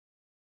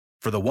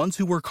For the ones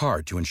who work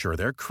hard to ensure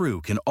their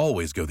crew can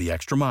always go the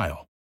extra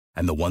mile,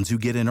 and the ones who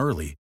get in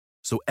early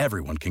so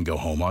everyone can go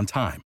home on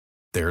time,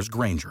 there's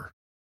Grainger,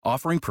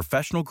 offering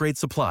professional-grade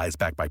supplies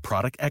backed by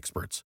product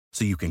experts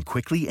so you can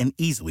quickly and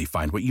easily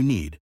find what you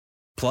need.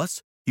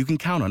 Plus, you can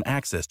count on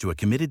access to a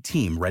committed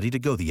team ready to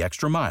go the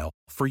extra mile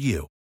for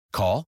you.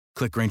 Call,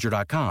 click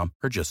Grainger.com,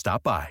 or just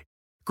stop by.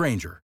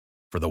 Grainger,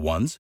 for the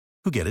ones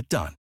who get it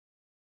done.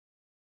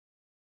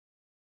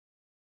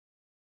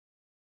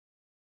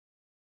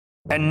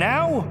 And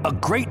now, a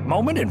great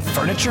moment in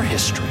furniture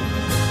history.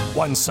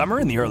 One summer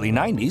in the early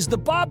 90s, the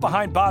Bob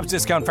behind Bob's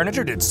Discount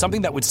Furniture did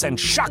something that would send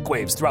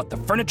shockwaves throughout the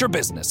furniture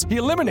business. He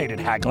eliminated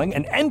haggling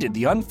and ended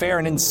the unfair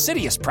and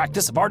insidious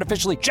practice of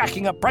artificially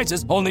jacking up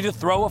prices only to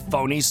throw a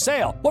phony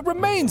sale. What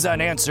remains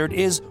unanswered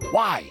is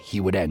why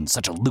he would end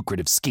such a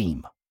lucrative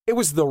scheme. It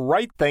was the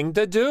right thing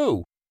to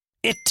do.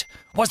 It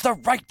was the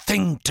right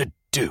thing to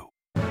do.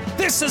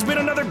 This has been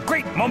another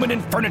great moment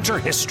in furniture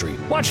history.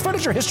 Watch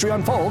furniture history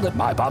unfold at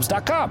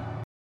mybobs.com.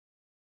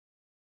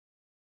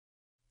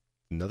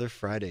 Another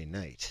Friday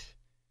night.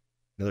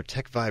 Another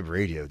TechVibe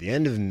Radio. The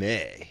end of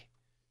May.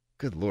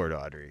 Good Lord,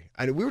 Audrey.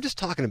 We were just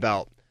talking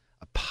about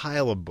a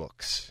pile of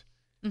books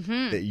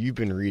that you've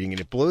been reading, and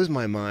it blows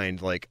my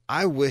mind. Like,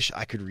 I wish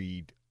I could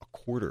read a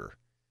quarter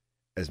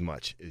as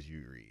much as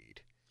you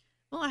read.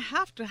 Well, I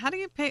have to. How do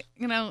you pay?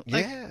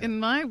 In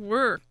my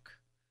work,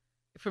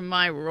 from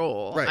my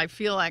role, right. I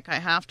feel like I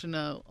have to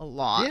know a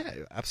lot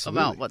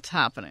about what's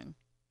happening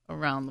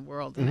around the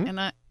world.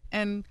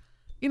 And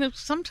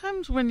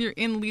sometimes when you're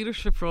in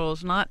leadership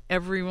roles, not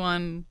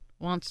everyone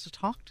wants to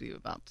talk to you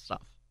about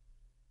stuff.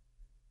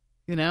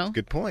 That's a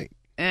good point.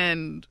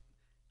 And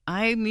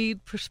I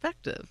need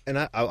perspective. And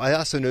I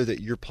also know that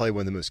you're probably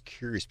one of the most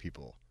curious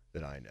people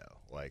that I know.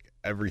 Like,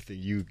 everything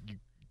you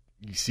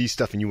see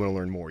stuff and you want to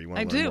learn more.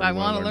 I do. I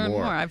want to learn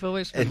more. I've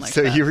always been like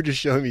that. And so you were just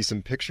showing me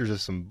some pictures of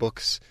some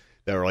books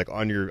that are like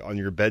on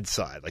your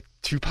bedside, like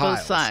two piles.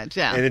 Both sides,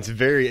 yeah. And it's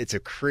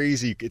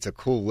a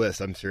cool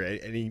list. I'm sure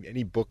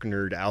any book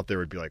nerd out there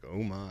would be like,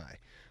 oh my.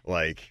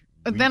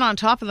 But then on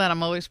top of that,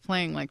 I'm always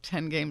playing like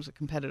 10 games of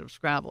competitive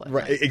Scrabble.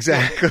 Right,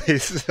 exactly.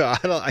 So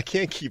I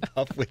can't keep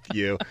up with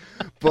you.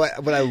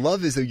 But what I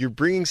love is that you're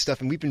bringing stuff,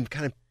 and we've been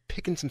kind of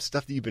picking some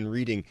stuff that you've been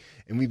reading,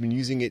 and we've been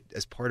using it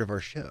as part of our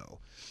show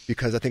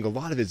because I think a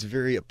lot of it's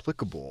very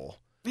applicable.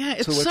 Yeah,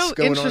 it's to what's so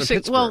going interesting. On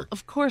in Pittsburgh. Well,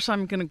 of course,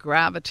 I'm going to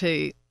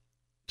gravitate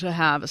to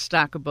have a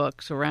stack of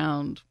books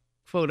around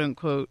quote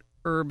unquote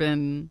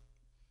urban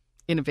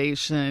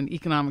innovation,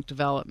 economic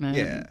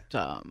development,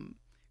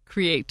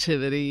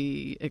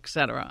 creativity,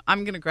 etc.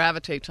 I'm going to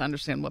gravitate to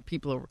understand what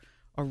people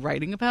are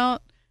writing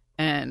about,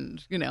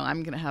 and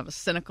I'm going to have a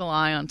cynical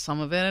eye on some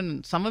of it,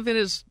 and some of it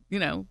is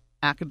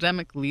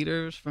academic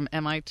leaders from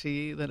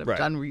MIT that have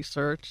done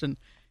research and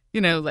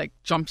like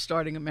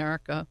Jumpstarting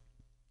America.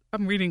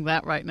 I'm reading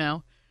that right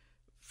now.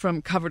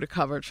 From cover to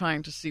cover,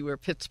 trying to see where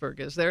Pittsburgh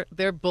is.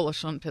 They're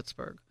bullish on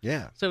Pittsburgh.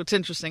 Yeah. So it's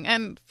interesting.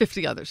 And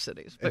 50 other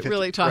cities. But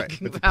really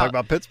talking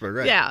about Pittsburgh,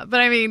 right. Yeah.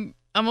 But I mean,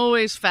 I'm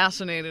always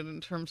fascinated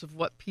in terms of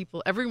what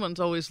everyone's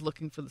always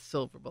looking for the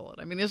silver bullet.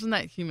 I mean, isn't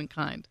that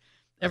humankind?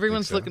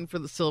 Everyone's looking for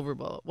the silver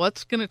bullet.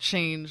 What's going to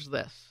change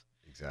this?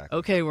 Exactly.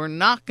 Okay, we're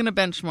not going to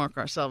benchmark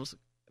ourselves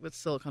with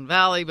Silicon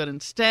Valley, but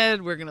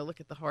instead we're going to look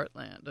at the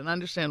heartland and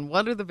understand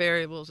what are the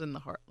variables in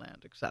the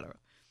heartland, et cetera.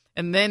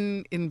 And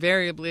then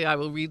invariably I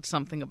will read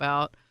something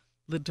about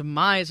the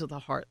demise of the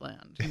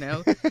heartland,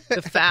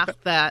 the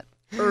fact that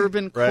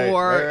urban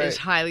core is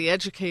highly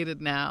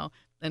educated now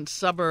and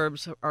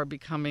suburbs are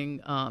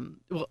becoming,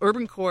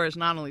 urban core is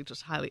not only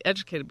just highly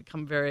educated,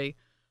 become very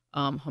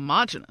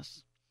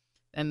homogenous,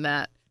 and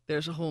that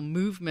there's a whole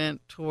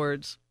movement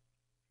towards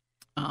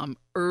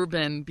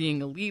urban being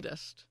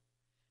elitist.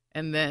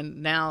 And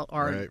then now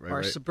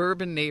our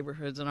suburban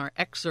neighborhoods and our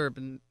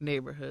exurban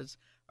neighborhoods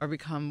are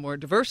become more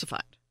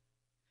diversified.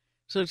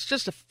 So it's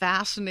just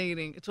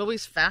it's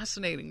always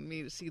fascinating to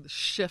me to see the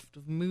shift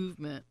of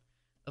movement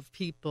of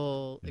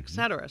people, et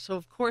cetera. So,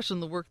 of course, in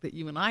the work that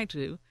you and I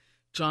do,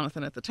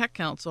 Jonathan at the Tech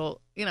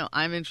Council,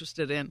 I'm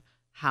interested in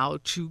how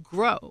to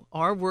grow.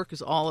 Our work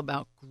is all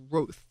about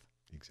growth.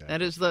 Exactly.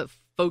 That is the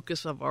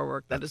focus of our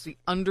work. That is the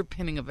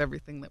underpinning of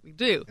everything that we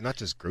do. And not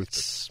just growth, but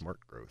smart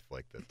growth,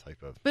 like the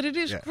type of... But it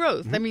is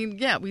growth. I mean,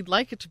 we'd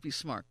like it to be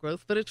smart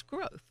growth, but it's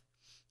growth.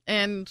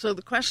 And so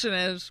the question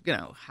is,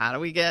 how do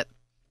we get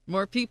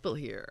more people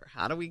here?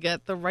 How do we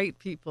get the right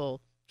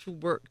people to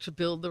work to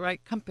build the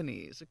right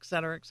companies, et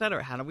cetera, et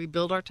cetera? How do we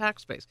build our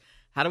tax base?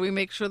 How do we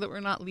make sure that we're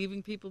not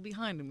leaving people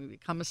behind and we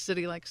become a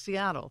city like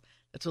Seattle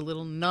that's a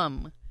little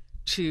numb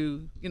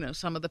to,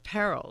 some of the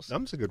perils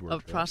Numb's a good word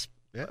of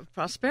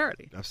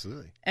prosperity?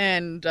 Absolutely.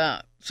 And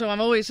so I'm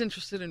always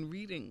interested in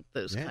reading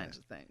those kinds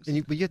of things. And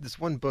you had this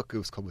one book,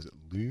 was it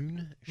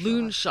Loon Shots?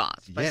 Loon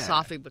Shots by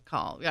Safi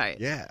Bacall. Right.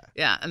 Yeah.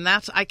 Yeah, and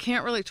I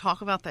can't really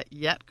talk about that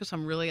yet because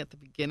I'm really at the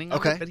beginning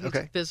of it, but he's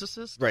a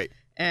physicist. Right.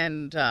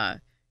 And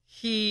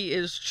he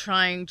is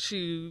trying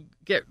to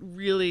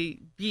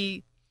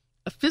be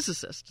a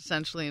physicist,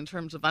 essentially, in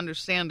terms of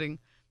understanding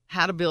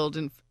how to build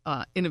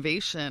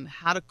innovation,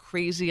 how to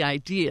crazy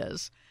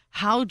ideas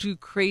how do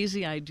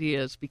crazy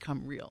ideas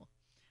become real?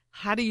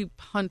 How do you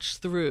punch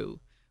through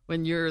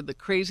when you're the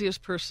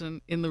craziest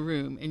person in the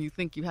room and you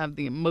think you have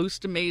the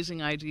most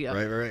amazing idea?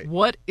 Right.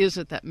 What is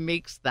it that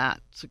makes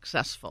that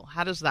successful?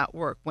 How does that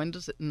work? When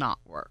does it not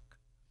work?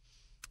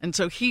 And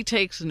so he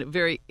takes a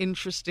very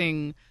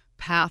interesting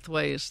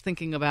pathways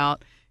thinking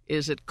about,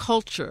 is it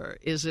culture?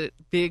 Is it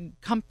big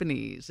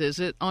companies? Is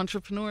it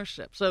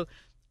entrepreneurship? So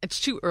it's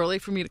too early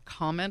for me to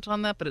comment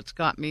on that, but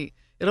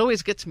it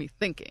always gets me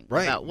thinking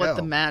about what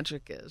the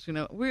magic is.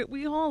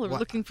 We all are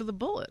looking for the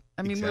bullet.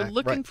 I mean, we're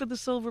looking for the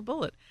silver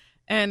bullet.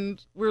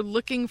 And we're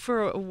looking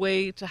for a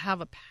way to have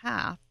a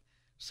path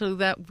so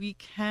that we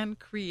can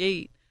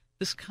create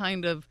this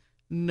kind of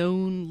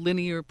known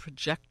linear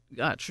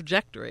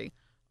trajectory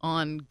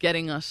on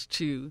getting us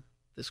to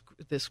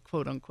this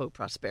quote-unquote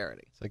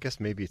prosperity. So I guess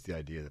maybe it's the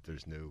idea that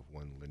there's no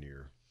one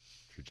linear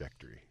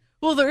trajectory.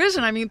 Well, there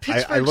isn't. I mean,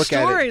 Pittsburgh's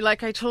story,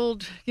 like I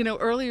told,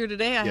 earlier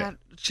today, I had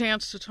a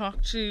chance to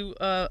talk to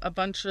a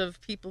bunch of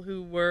people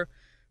who were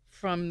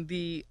from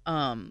the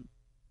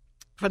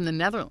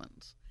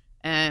Netherlands.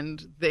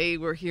 And they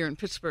were here in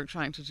Pittsburgh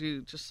trying to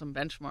do just some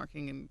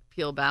benchmarking and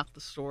peel back the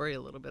story a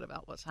little bit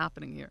about what's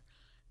happening here.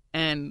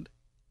 And,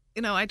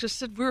 I just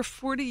said, we're a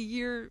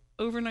 40-year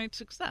overnight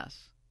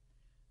success.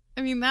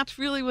 I mean, that's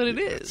really what it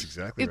is. That's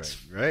exactly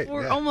right.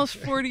 For almost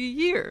 40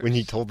 years. When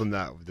he told them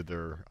that, did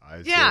their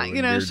eyes go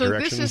in weird so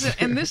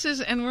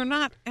directions? and we're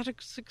not at a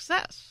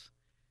success.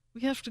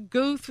 We have to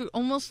go through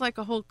almost like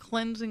a whole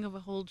cleansing of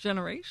a whole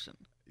generation.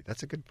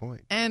 That's a good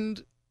point.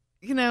 And,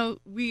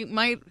 we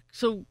might,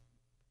 so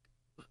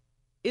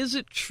is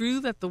it true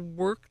that the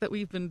work that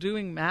we've been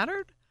doing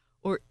mattered?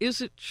 Or is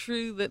it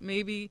true that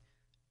maybe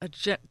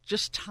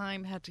just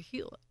time had to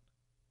heal it?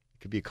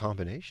 It could be a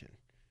combination.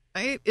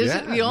 Right?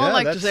 We all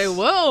like to say,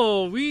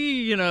 well,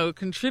 we,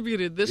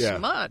 contributed this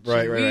much.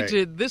 We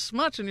did this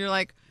much. And you're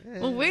like,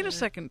 well, wait a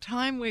second.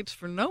 Time waits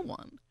for no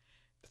one.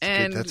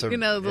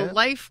 The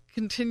life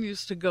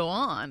continues to go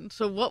on.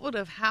 So what would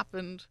have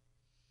happened?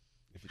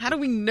 How do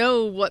we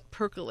know what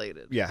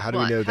percolated? Yeah, how do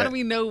we know that? How do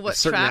we know what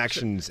certain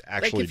traction? actions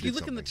actually if you did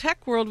look something? in the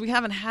tech world, we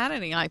haven't had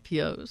any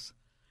IPOs.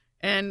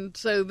 And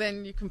so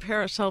then you compare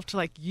ourselves to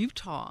like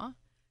Utah,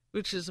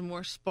 which is a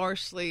more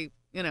sparsely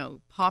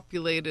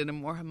populated and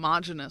more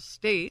homogenous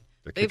state.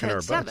 They've had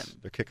our 7. Butts.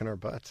 They're kicking our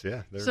butts.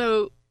 Yeah.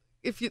 So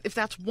if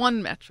that's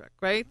one metric,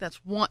 right? That's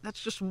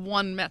just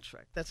one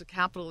metric. That's a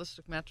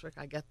capitalistic metric.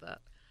 I get that.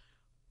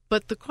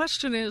 But the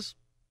question is,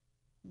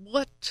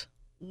 what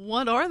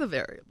are the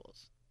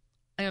variables,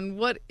 and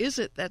what is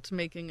it that's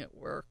making it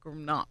work or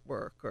not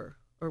work or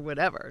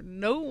whatever?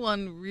 No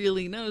one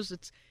really knows.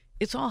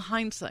 It's all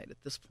hindsight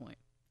at this point.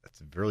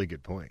 That's a really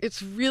good point.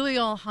 It's really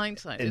all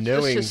hindsight. And it's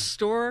knowing, just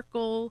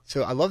historical.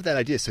 So I love that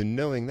idea. So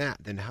knowing that,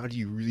 then how do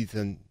you really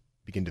then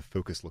begin to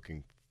focus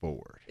looking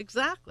forward?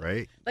 Exactly.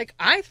 Right? Like,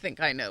 I think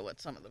I know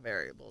what some of the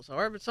variables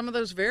are, but some of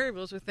those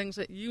variables are things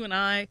that you and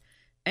I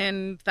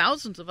and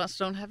thousands of us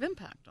don't have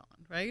impact on,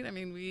 right? I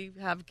mean, we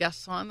have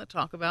guests on that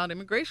talk about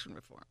immigration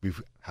reform. We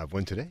have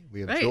one today. We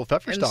have right. Joel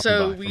Pfeffer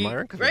stopping by from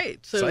Meyer Unkovic. Right.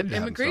 So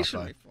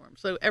immigration reform.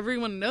 So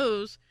everyone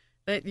knows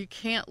that you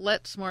can't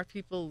let smart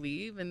people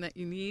leave and that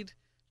you need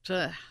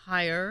to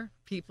hire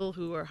people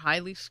who are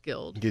highly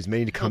skilled. Gives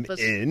money to come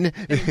in.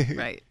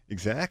 Right.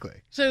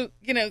 Exactly. So,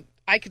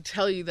 I could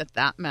tell you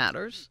that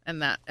matters,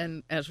 and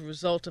as a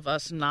result of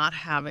us not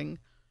having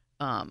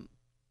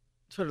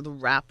sort of the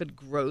rapid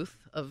growth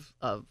of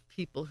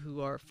people who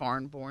are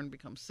foreign-born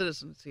become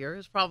citizens here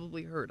has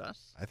probably hurt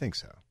us. I think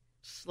so.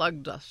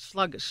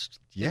 Sluggish,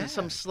 in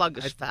some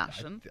sluggish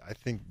fashion. I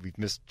think we've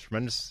missed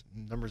tremendous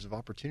numbers of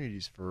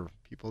opportunities for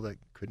people that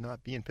could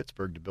not be in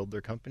Pittsburgh to build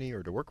their company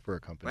or to work for a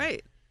company.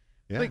 Right.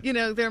 Yeah.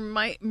 But, there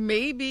might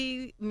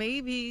maybe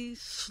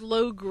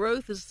slow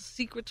growth is the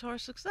secret to our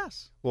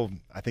success. Well,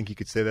 I think you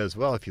could say that as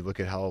well. If you look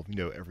at how,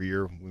 every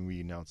year when we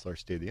announce our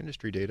State of the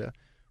Industry data,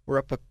 we're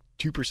up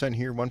 2%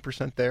 here,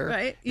 1% there.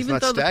 Right. It's Even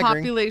not though staggering. the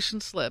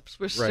population slips,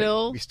 we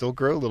still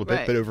grow a little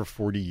bit, but over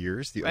 40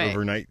 years, the right.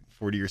 overnight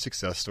 40-year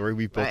success story,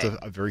 we've built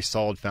a very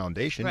solid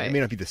foundation. Right. It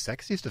may not be the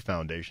sexiest of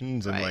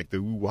foundations and like the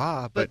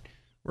ooh-wah, but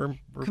we're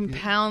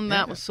compound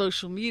that with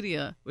social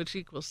media, which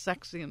equals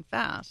sexy and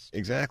fast.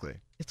 Exactly.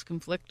 It's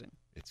conflicting.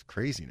 It's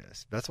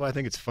craziness. That's why I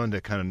think it's fun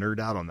to kind of nerd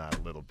out on that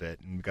a little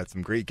bit. And we've got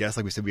some great guests.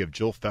 Like we said, we have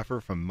Joel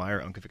Pfeffer from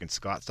Meyer Unkovic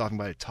Scott stopping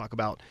by to talk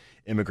about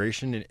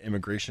immigration and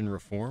immigration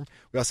reform.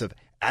 We also have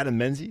Adam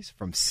Menzies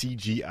from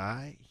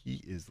CGI.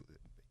 He is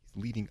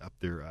leading up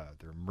their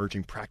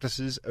emerging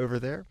practices over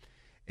there.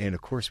 And,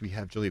 of course, we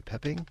have Julia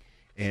Pepping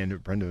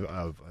and Brenda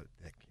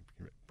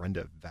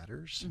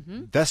Vatters.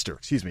 Mm-hmm. Vester,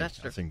 excuse me.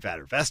 Vester. I'm saying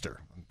Vester.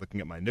 I'm looking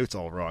at my notes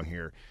all wrong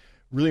here.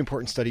 Really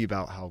important study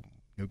about how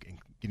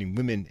getting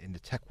women in the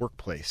tech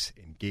workplace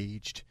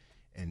engaged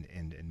and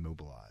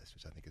mobilized,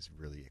 which I think is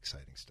really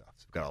exciting stuff.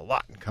 So we've got a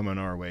lot coming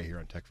our way here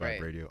on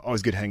TechVibe Radio.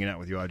 Always good hanging out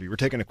with you, Audrey. We're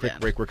taking a quick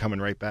break. We're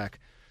coming right back.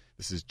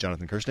 This is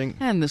Jonathan Kirsting.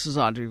 And this is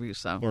Audrey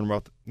Russo.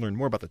 Learn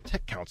more about the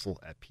Tech Council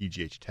at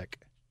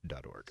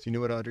pghtech.org. So you know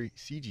what, Audrey?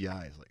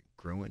 CGI is like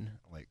growing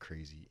like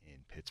crazy in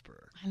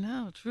Pittsburgh. I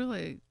know, it's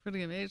really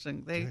pretty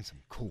amazing. They doing some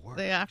cool work.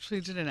 They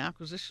actually did an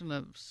acquisition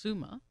of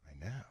Suma,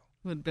 I know,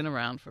 who had been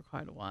around for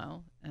quite a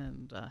while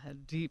and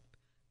had deep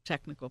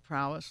technical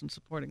prowess in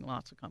supporting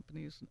lots of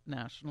companies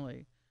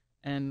nationally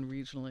and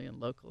regionally and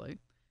locally.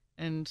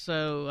 And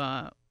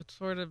so it's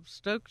sort of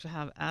stoked to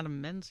have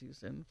Adam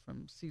Menzies in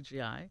from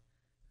CGI,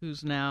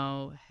 who's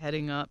now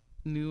heading up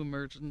new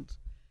emerging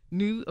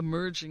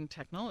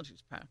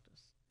technologies practice.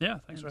 Yeah,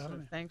 thanks for having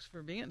me. Thanks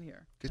for being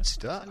here. good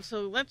stuff. And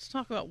so let's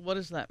talk about, what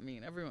does that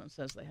mean? Everyone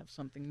says they have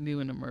something new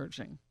and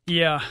emerging.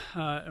 Yeah,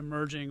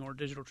 emerging or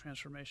digital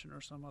transformation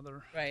or some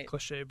other Right.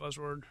 cliche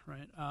buzzword,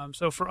 right?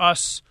 So for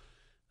us,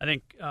 I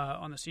think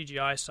on the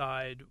CGI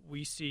side,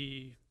 we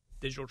see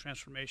digital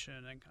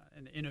transformation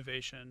and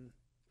innovation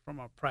from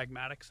a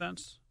pragmatic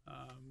sense.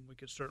 We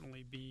could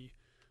certainly be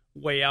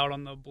way out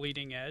on the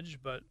bleeding edge,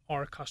 but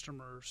our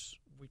customers,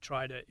 we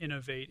try to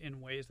innovate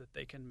in ways that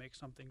they can make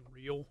something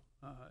real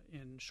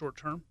in short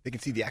term. They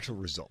can see the actual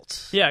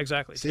results. Yeah,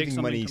 exactly. Saving Take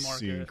something money to market.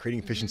 soon,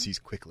 creating efficiencies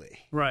quickly.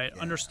 Right. Yeah,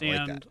 I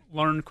Understand, like that.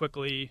 learn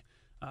quickly,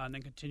 and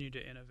then continue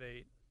to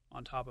innovate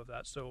on top of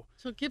that. So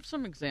give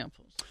some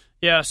examples.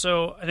 yeah,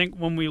 so I think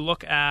when we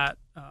look at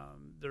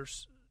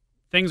there's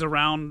things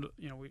around,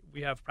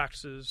 we have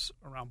practices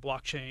around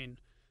blockchain,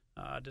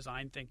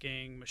 design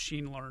thinking,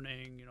 machine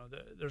learning.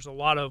 There's a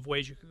lot of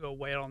ways you could go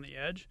way out on the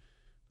edge.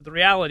 But the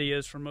reality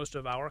is, for most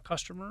of our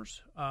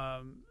customers,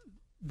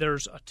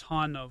 there's a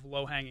ton of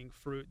low-hanging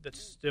fruit that's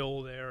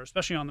still there,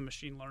 especially on the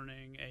machine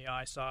learning,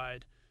 AI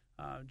side,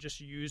 just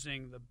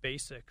using the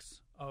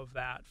basics of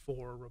that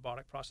for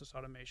robotic process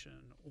automation.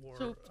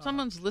 So if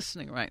someone's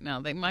listening right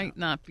now, they might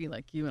not be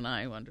like you and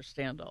I who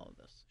understand all of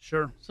this.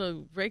 Sure.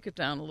 So break it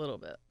down a little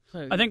bit.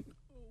 So I think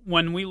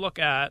when we look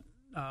at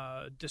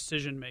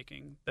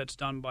decision-making that's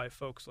done by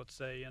folks, let's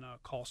say, in a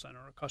call center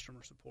or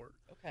customer support,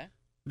 okay.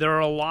 there are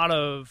a lot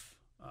of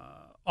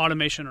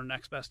automation or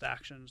next best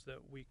actions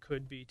that we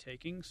could be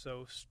taking.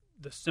 So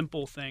the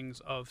simple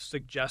things of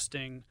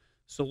suggesting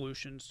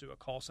solutions to a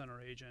call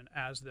center agent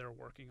as they're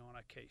working on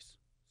a case.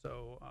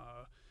 So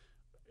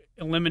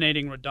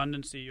eliminating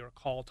redundancy or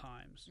call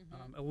times,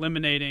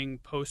 eliminating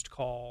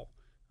post-call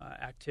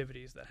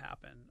activities that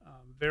happen.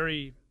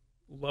 Very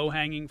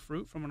low-hanging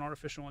fruit from an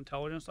artificial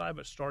intelligence side,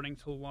 but starting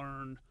to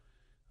learn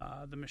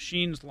the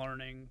machine's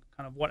learning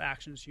kind of what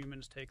actions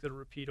humans take that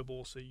are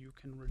repeatable, so you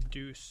can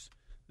reduce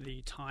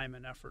the time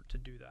and effort to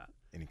do that.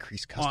 And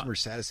increase customer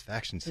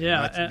satisfaction. So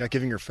yeah, you're not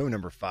giving your phone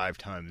number 5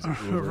 times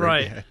over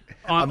right. again.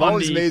 I'm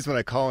always amazed when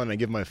I call and I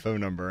give my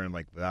phone number and I'm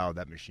like, wow,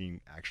 that machine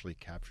actually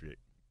captured it.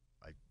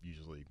 Like,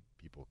 usually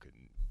people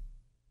couldn't.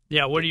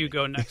 Yeah, where do you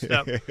go next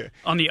step?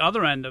 On the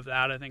other end of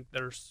that, I think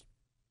there's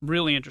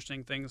really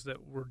interesting things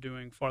that we're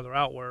doing farther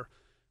out, where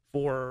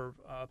for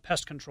a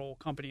pest control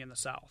company in the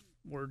South,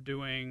 we're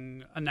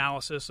doing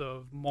analysis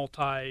of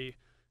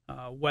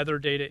weather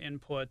data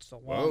inputs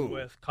along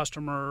with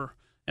customer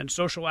and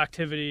social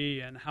activity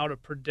and how to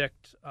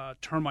predict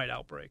termite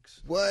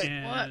outbreaks. What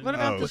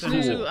about this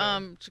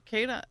new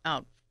cicada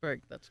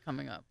outbreak that's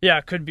coming up? Yeah,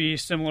 it could be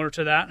similar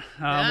to that.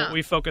 What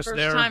we focus First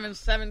there. First time in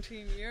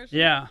 17 years?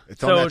 Yeah.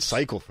 It's on that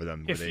cycle for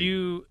them. If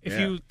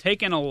you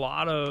take in a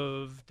lot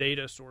of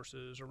data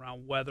sources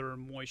around weather,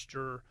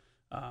 moisture,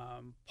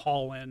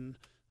 pollen,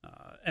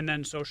 and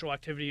then social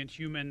activity and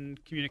human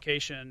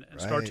communication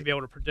and start to be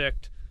able to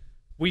predict,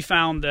 we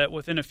found that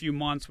within a few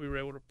months we were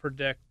able to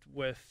predict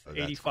with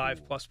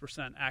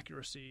 85+%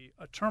 accuracy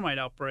a termite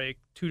outbreak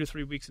 2 to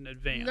 3 weeks in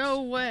advance.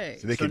 No way.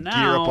 So they can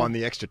gear up on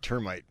the extra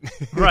termite.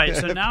 Right.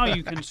 So now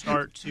you can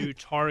start to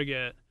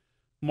target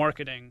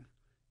marketing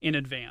in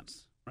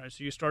advance. Right.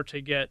 So you start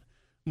to get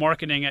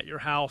marketing at your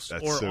house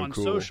or on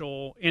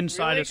social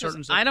inside a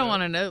certain zip code. I don't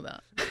want to know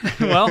that.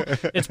 Well,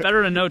 it's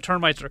better to know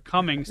termites are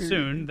coming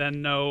soon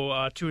than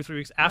know 2 or 3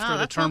 weeks after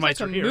the termites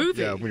are here.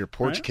 Movie. Yeah, when your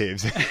porch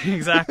caves.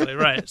 Exactly,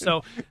 right.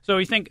 So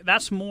we think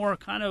that's more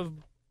kind of,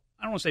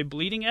 I don't want to say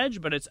bleeding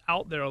edge, but it's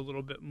out there a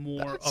little bit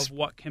more of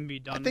what can be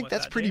done with that. I think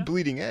that's pretty data.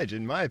 bleeding edge,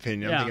 in my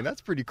opinion. I'm thinking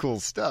that's pretty cool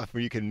stuff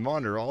where you can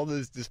monitor all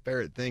those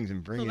disparate things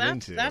and bring it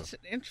into. That's an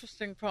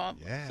interesting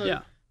problem.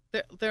 Yeah.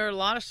 So there are a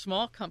lot of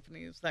small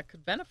companies that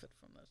could benefit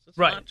from this. It's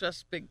not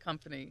just big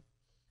company.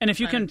 And if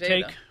you can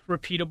take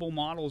repeatable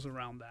models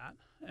around that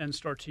and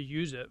start to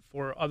use it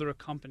for other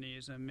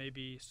companies, and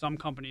maybe some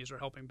companies are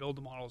helping build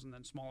the models and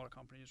then smaller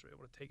companies are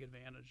able to take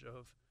advantage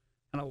of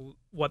kind of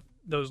what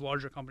those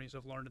larger companies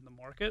have learned in the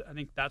market, I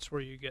think that's where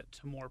you get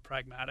to more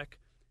pragmatic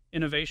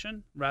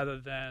innovation rather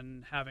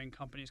than having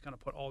companies kind of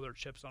put all their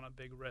chips on a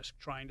big risk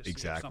trying to see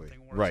if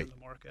something works in the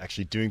market.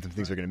 Actually doing some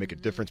things that are going to make a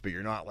difference, but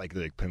you're not like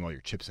putting all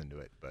your chips into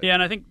it. But. Yeah,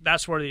 and I think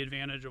that's where the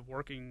advantage of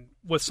working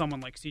with someone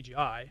like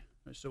CGI.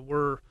 So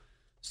we're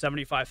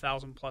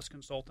 75,000 plus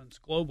consultants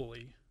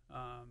globally.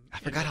 I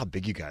forgot how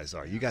big you guys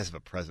are. You guys have a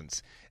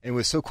presence. And it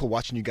was so cool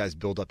watching you guys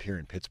build up here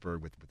in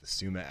Pittsburgh with the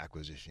Suma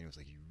acquisition. It was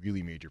like you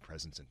really made your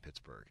presence in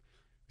Pittsburgh.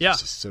 Yeah.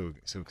 It's just so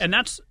exciting.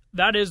 And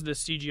that is the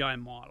CGI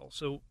model.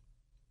 So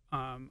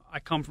I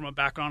come from a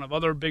background of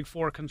other Big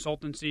Four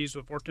consultancies.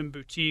 We've worked in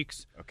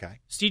boutiques. Okay.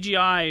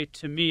 CGI,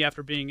 to me,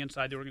 after being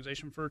inside the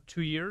organization for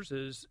 2 years,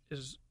 is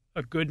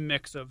a good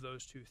mix of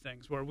those two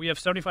things, where we have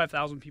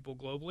 75,000 people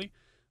globally,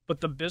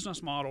 but the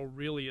business model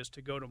really is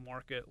to go to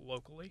market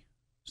locally.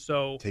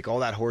 So take all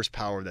that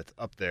horsepower that's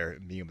up there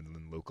and be able to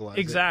localize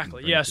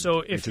exactly. it. Yeah.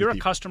 So if you're a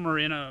customer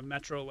in a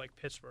metro like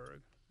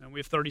Pittsburgh, and we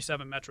have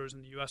 37 metros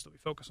in the U.S. that we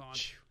focus on,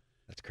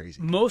 that's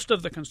crazy. Most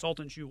of the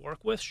consultants you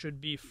work with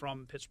should be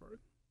from Pittsburgh.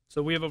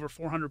 So we have over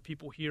 400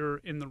 people here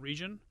in the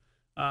region.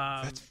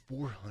 That's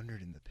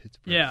 400 in the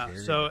Pittsburgh area.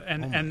 Yeah. So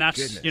and that's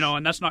goodness.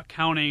 And that's not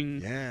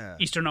counting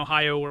Eastern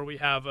Ohio, where we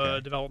have a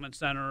development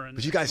center.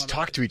 But you guys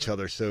talk to each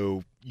other,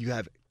 so you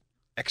have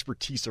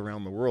expertise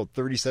around the world.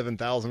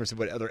 37,000 or so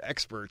other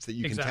experts that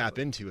you can tap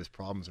into as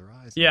problems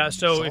arise. Yeah.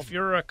 So if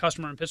you're a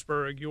customer in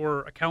Pittsburgh,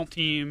 your account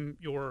team,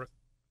 your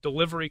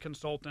delivery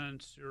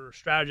consultants, your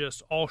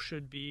strategists, all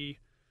should be,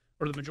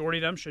 or the majority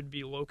of them should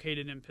be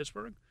located in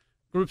Pittsburgh.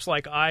 Groups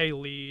like I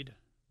lead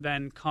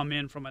then come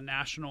in from a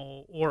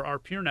national or our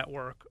peer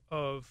network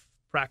of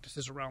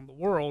practices around the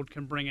world,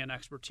 can bring in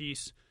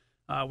expertise.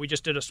 We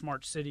just did a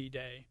Smart City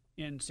Day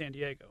in San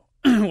Diego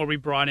where we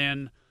brought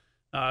in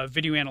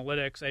video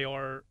analytics,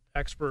 AR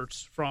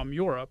experts from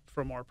Europe,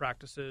 from our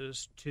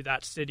practices to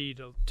that city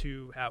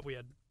to have, we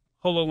had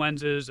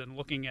HoloLenses and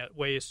looking at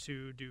ways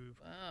to do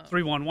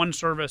 311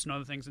 service and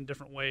other things in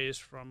different ways,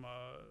 from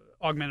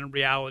augmented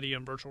reality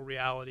and virtual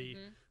reality,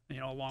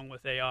 along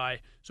with AI.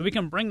 So we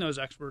can bring those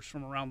experts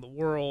from around the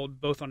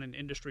world, both on an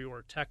industry or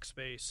a tech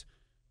space,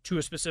 to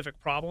a specific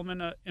problem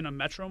in a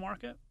metro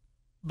market.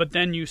 But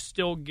then you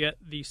still get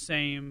the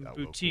same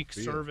boutique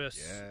service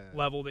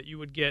level that you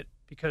would get,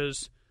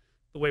 because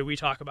the way we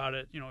talk about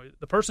it,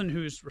 the person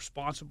who's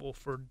responsible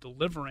for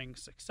delivering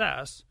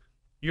success,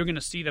 you're going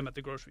to see them at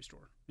the grocery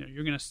store.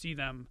 You're going to see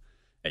them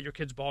at your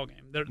kid's ball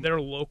game.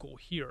 They're local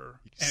here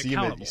and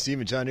accountable. You see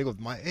him at John Eagle.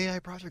 My AI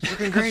project's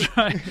looking great.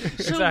 Right.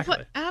 So,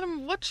 exactly.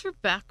 Adam, what's your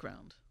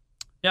background?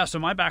 Yeah, so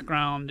my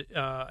background,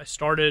 I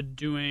started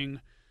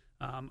doing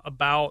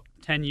about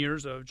 10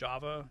 years of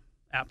Java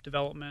app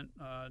development,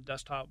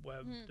 desktop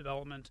web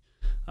development.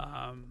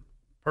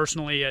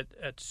 Personally,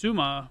 at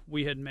Summa,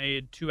 we had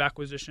made 2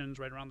 acquisitions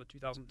right around the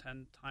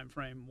 2010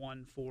 timeframe.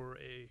 One for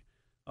a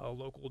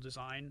local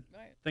design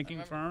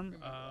thinking firm,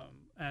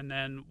 and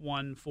then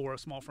one for a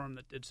small firm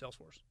that did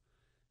Salesforce.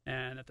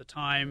 And at the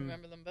time, I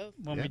remember them both.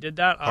 When we did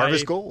that,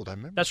 Harvest Gold, I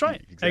remember. That's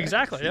right.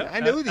 Exactly. Yeah.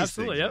 I know these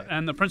absolutely, things. Yeah.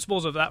 And the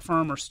principals of that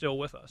firm are still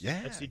with us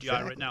at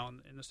CGI right now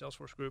in the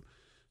Salesforce group.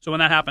 So when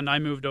that happened, I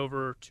moved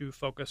over to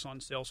focus on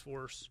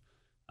Salesforce,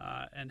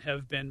 and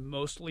have been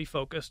mostly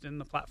focused in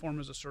the platform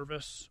as a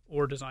service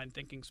or design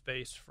thinking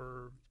space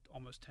for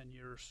almost 10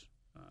 years.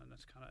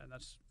 And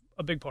that's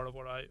a big part of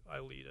what I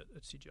lead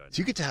at CGI. So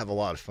you get to have a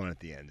lot of fun at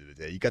the end of the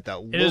day. You got that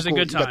local, it is a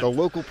good time. You got the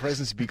local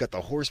presence, but you got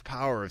the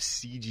horsepower of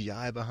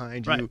CGI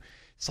behind you,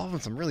 solving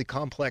some really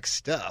complex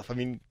stuff. I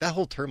mean, that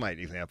whole termite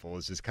example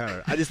is just kind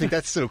of, I just think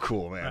that's so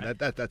cool, man.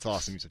 That's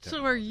awesome.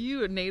 So are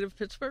you a native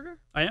Pittsburgher?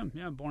 I am,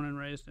 yeah. Born and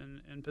raised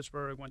in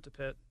Pittsburgh, went to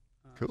Pitt.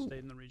 Cool. Stayed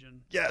in the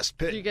region. Yes,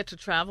 Pitt. Do you get to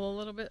travel a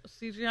little bit with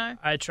CGI?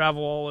 I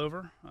travel all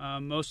over,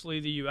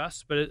 mostly the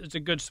U.S., but it's a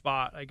good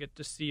spot. I get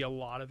to see a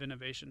lot of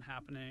innovation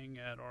happening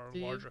at our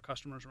larger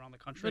customers around the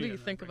country. What do you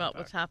think about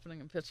what's happening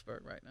in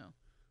Pittsburgh right now?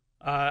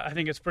 I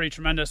think it's pretty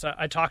tremendous.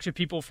 I talk to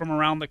people from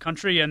around the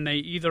country, and they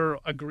either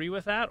agree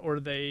with that or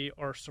they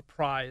are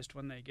surprised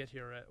when they get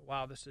here.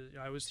 Wow, this is.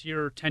 I was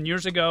here 10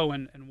 years ago,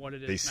 and what it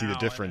is now. They see the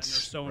difference.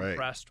 And they're so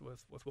impressed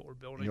with what we're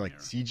building. And you're like,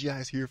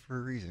 CGI is here for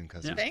a reason,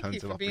 because there's Thank tons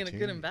you of for being a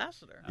good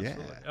ambassador.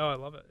 Absolutely. Yeah. Oh, I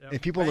love it. Yeah.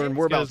 And people learn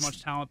more about as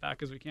much talent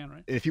back as we can,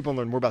 right? And if people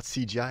learn more about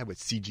CGI, with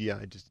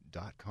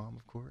CGI.com,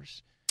 of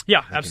course.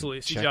 Yeah,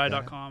 absolutely.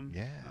 CGI.com.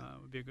 Yeah,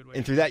 would be a good way.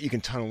 And through that, you can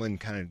tunnel in,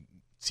 kind of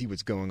see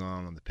what's going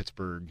on the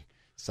Pittsburgh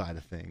side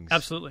of things.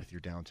 Absolutely. With your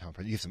downtown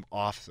presence. You have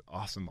some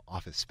awesome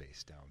office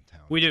space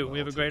downtown. We do. We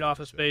have a great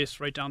office space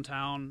right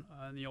downtown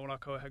in the old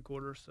Alcoa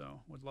headquarters,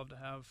 so we'd love to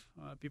have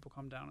people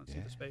come down and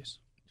see the space.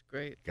 It's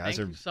great. Guys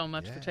Thank you so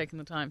much for taking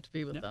the time to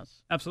be with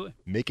us. Absolutely.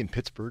 Making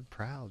Pittsburgh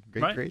proud.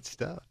 Great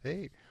stuff.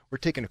 Hey, we're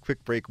taking a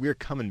quick break. We're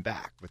coming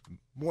back with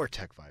more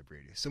TechVibe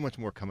Radio. So much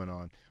more coming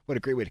on. What a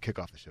great way to kick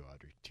off the show,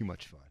 Audrey. Too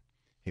much fun.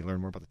 Hey,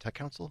 learn more about the Tech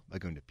Council by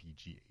going to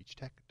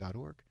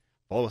pghtech.org.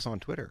 Follow us on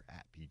Twitter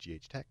at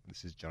PGHTech.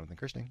 This is Jonathan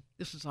Kirsting.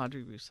 This is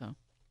Audrey Russo.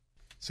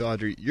 So,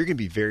 Audrey, you're going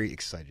to be very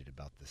excited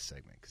about this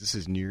segment, because this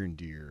is near and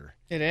dear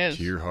to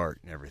your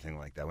heart and everything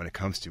like that when it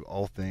comes to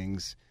all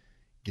things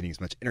getting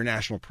as much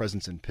international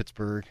presence in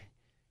Pittsburgh,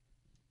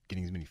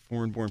 getting as many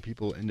foreign-born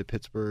people into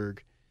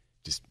Pittsburgh,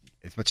 just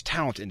as much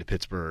talent into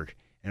Pittsburgh,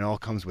 and it all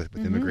comes with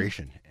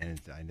immigration.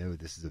 And I know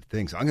this is a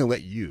thing, so I'm going to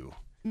let you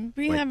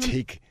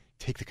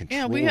take the control.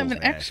 Yeah, we have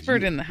an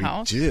expert in the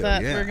house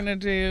that we're going to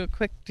do a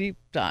quick deep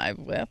dive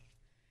with.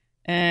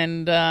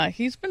 And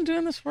he's been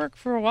doing this work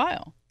for a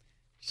while.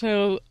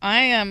 So I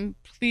am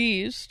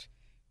pleased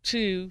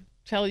to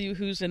tell you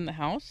who's in the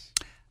house.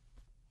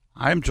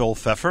 I'm Joel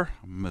Pfeffer.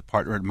 I'm a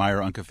partner at Meyer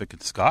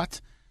Unkovic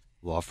Scott,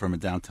 law firm in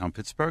downtown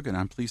Pittsburgh, and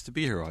I'm pleased to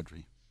be here,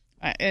 Audrey.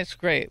 It's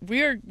great.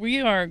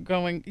 We are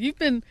going. You've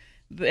been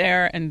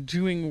there and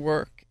doing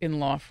work in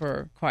law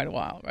for quite a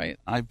while, right?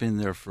 I've been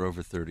there for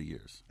over 30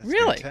 years. That's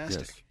really?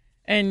 fantastic. Yes.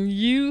 And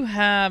you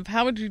have.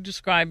 How would you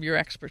describe your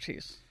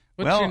expertise?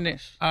 What's your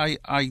niche?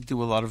 I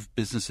do a lot of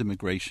business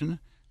immigration,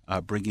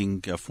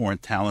 bringing foreign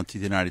talent to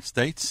the United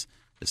States,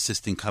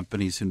 assisting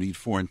companies who need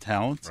foreign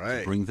talent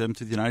to bring them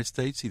to the United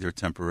States, either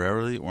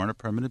temporarily or on a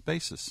permanent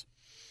basis.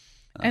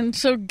 And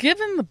so,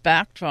 given the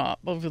backdrop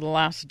over the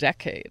last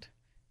decade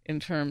in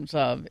terms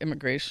of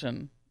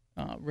immigration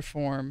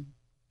reform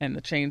and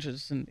the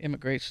changes in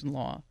immigration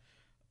law,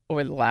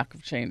 or the lack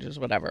of changes,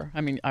 whatever.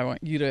 I mean, I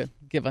want you to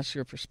give us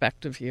your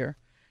perspective here.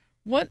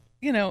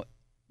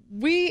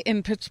 We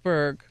in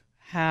Pittsburgh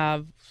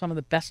have some of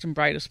the best and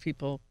brightest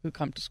people who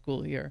come to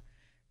school here,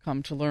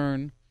 come to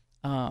learn,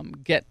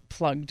 get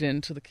plugged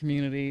into the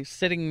community,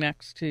 sitting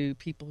next to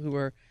people who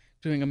are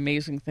doing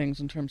amazing things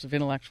in terms of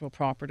intellectual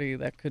property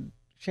that could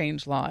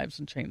change lives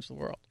and change the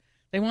world.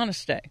 They want to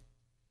stay.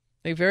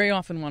 They very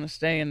often want to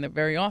stay, and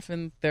very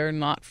often they're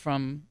not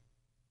from,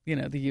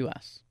 the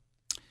U.S.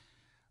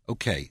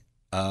 Okay.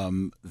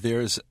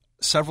 There's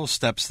several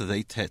steps that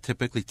they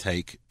typically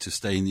take to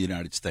stay in the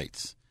United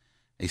States.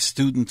 A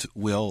student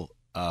will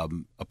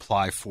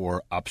apply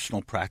for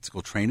optional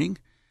practical training.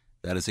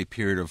 That is a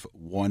period of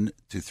 1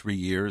 to 3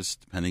 years,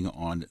 depending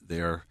on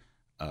their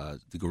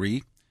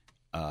degree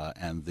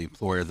and the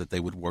employer that they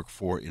would work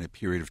for in a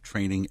period of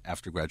training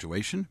after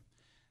graduation.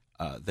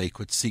 They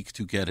could seek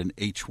to get an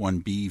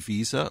H-1B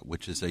visa,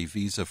 which is a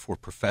visa for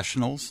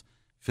professionals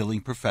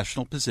filling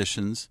professional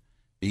positions,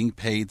 being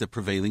paid the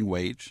prevailing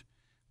wage,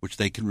 which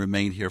they can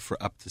remain here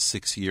for up to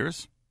 6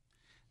 years.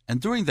 And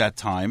during that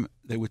time,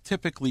 they would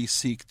typically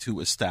seek to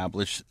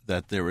establish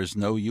that there is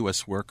no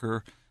U.S.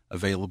 worker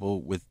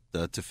available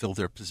to fill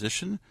their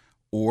position,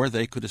 or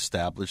they could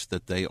establish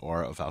that they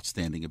are of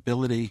outstanding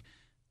ability,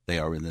 they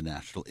are in the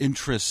national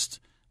interest,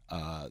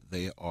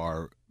 they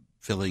are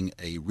filling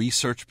a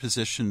research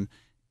position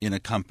in a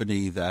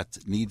company that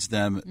needs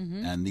them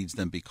and needs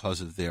them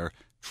because of their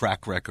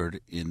track record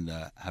in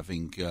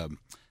having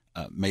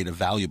made a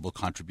valuable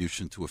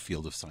contribution to a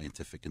field of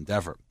scientific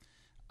endeavor.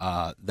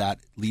 That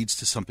leads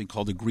to something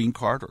called a green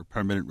card or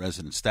permanent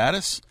resident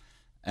status,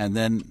 and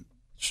then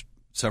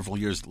several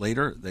years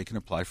later, they can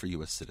apply for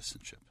U.S.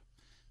 citizenship.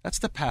 That's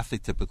the path they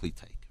typically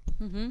take.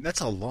 Mm-hmm. That's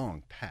a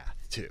long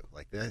path, too.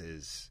 Like, that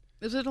is...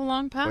 Is it a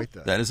long path?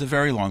 That is a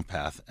very long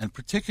path, and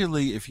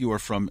particularly if you are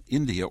from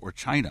India or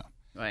China.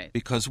 Right.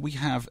 Because we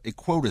have a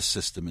quota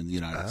system in the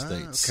United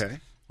States. Okay.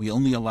 We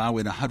only allow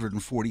in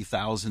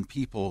 140,000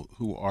 people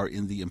who are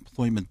in the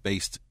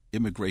employment-based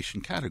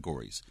immigration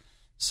categories.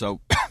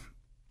 So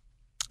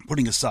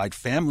putting aside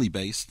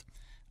family-based,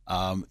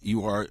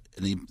 you are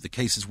in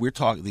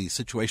the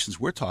situations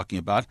we're talking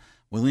about,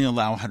 we only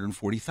allow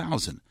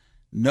 140,000.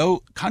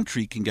 No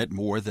country can get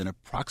more than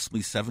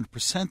approximately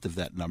 7% of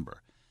that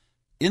number.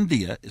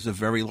 India is a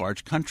very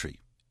large country.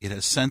 It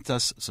has sent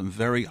us some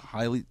very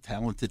highly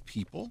talented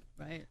people.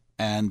 Right.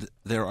 And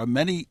there are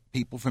many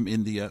people from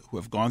India who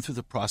have gone through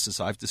the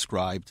process I've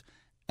described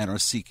and are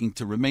seeking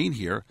to remain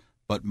here,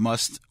 but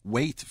must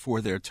wait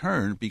for their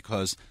turn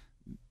because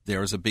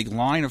there is a big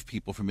line of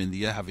people from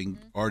India having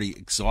already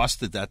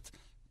exhausted that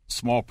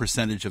small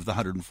percentage of the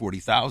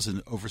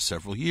 140,000 over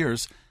several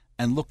years.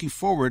 And looking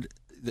forward,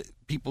 the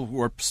people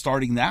who are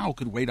starting now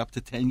could wait up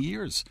to 10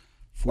 years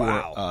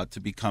to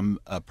become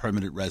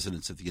permanent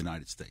residents of the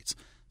United States.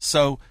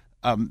 So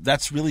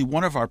that's really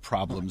one of our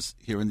problems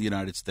here in the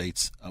United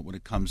States when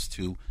it comes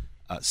to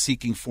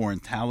seeking foreign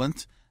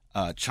talent.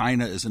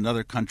 China is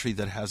another country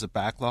that has a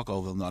backlog,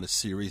 although not as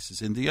serious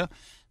as India.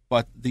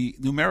 But the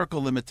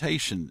numerical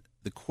limitation,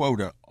 the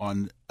quota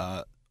on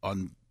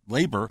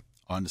labor,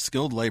 on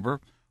skilled labor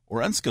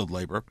or unskilled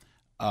labor,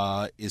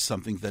 is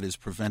something that is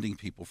preventing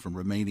people from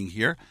remaining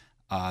here.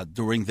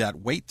 During that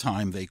wait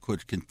time, they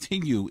could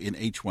continue in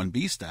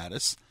H-1B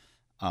status,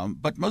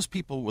 but most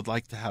people would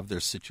like to have their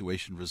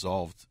situation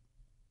resolved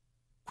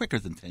quicker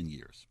than 10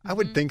 years. I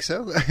would think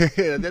so.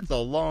 That's a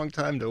long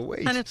time to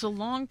wait. And it's a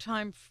long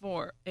time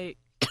for a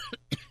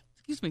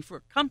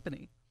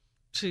company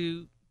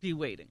to be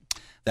waiting.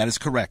 That is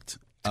correct.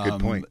 That's a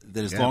good point.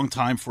 There's a long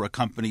time for a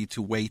company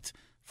to wait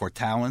for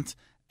talent.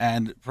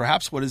 And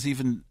perhaps what is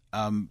even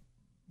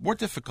more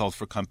difficult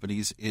for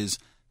companies is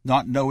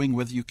not knowing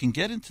whether you can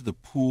get into the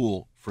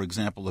pool, for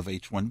example, of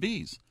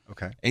H-1Bs.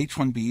 Okay.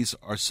 H-1Bs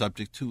are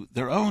subject to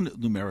their own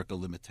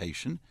numerical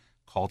limitation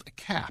called a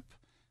cap,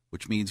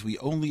 which means we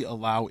only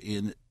allow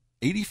in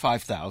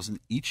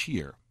 85,000 each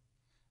year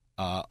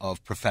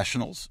of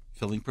professionals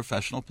filling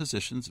professional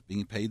positions,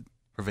 being paid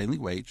prevailing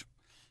wage,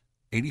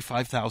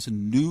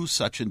 85,000 new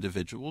such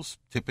individuals,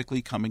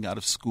 typically coming out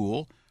of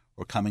school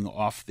or coming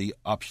off the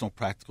optional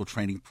practical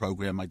training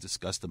program I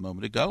discussed a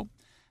moment ago.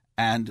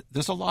 And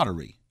there's a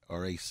lottery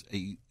or a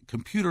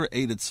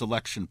computer-aided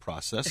selection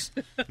process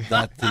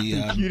that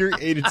the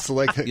computer-aided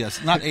selection.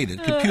 Yes, not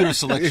aided, computer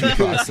selection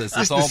process.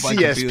 It's all by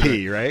CSP,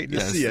 computer. right?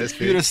 Yes, CSP.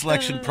 computer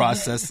selection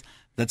process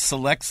that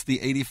selects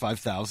the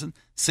 85,000,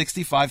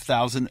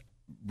 65,000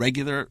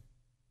 regular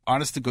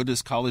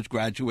honest-to-goodness college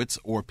graduates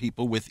or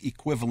people with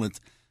equivalent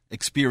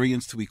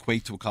experience to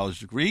equate to a college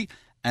degree,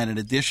 and an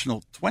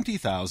additional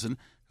 20,000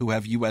 who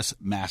have U.S.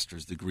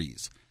 master's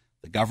degrees.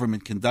 The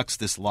government conducts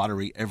this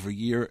lottery every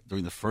year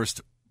during the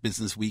first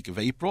business week of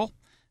April,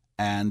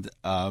 and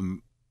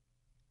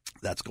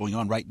that's going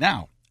on right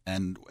now.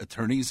 And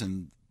attorneys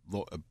and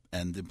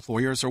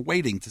employers are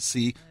waiting to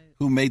see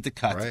who made the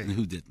cut and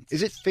who didn't.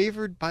 Is it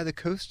favored by the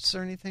coasts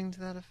or anything to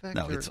that effect?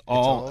 No, it's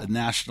all a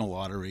national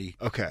lottery.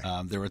 Okay.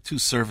 There are 2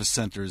 service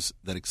centers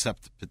that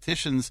accept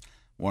petitions,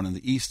 one in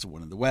the east,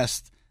 one in the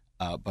west,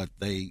 but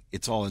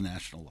it's all a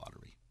national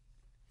lottery.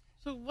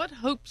 So what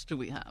hopes do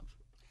we have?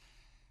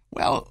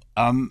 Well,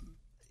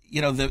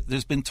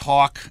 there's been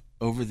talk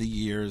over the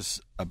years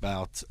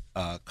about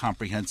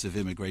comprehensive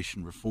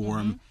immigration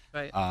reform.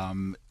 Right.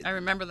 I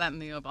remember that in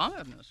the Obama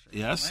administration.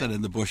 Yes, right? and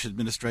in the Bush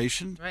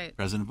administration, right.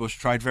 President Bush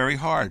tried very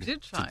hard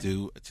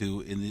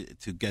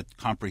to get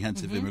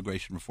comprehensive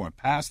immigration reform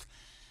passed.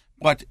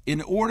 But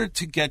in order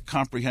to get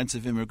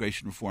comprehensive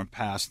immigration reform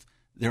passed,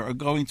 there are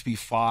going to be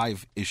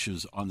 5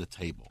 issues on the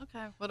table.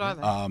 Okay, what are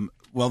they?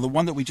 Well, the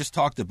one that we just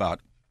talked about,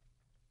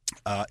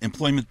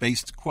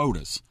 employment-based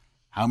quotas.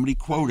 How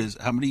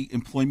many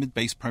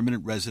employment-based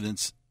permanent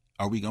residents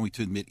are we going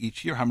to admit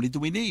each year? How many do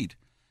we need?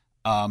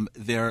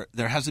 There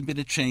hasn't been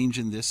a change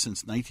in this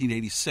since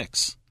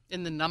 1986.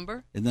 In the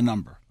number? In the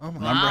number. Oh, my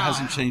The number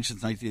hasn't changed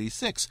since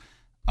 1986.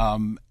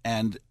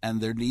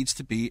 And there needs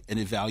to be an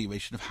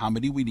evaluation of how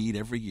many we need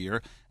every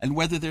year and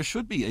whether there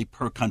should be a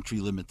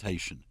per-country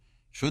limitation.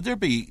 Should there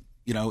be,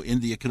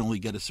 India can only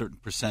get a certain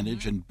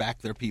percentage and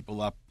back their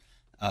people up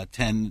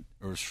 10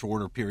 or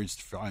shorter periods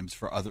of times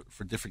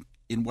for different,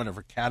 in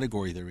whatever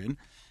category they're in.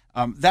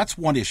 That's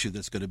one issue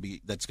that's going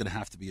to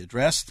have to be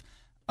addressed.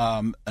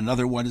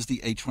 Another one is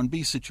the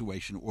H-1B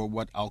situation, or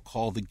what I'll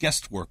call the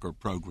guest worker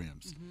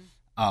programs.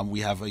 We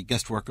have a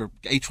guest worker.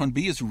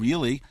 H-1B is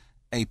really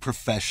a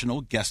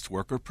professional guest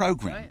worker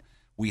program. Right.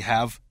 We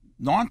have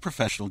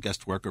non-professional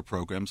guest worker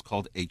programs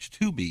called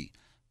H-2B.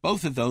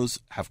 Both of those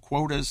have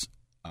quotas,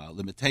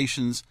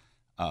 limitations,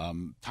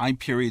 time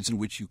periods in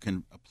which you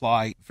can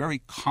apply.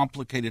 Very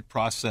complicated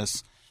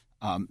process.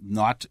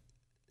 Not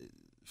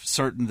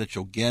certain that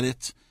you'll get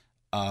it.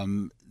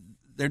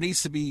 There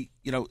needs to be,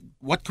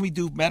 what can we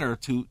do better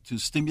to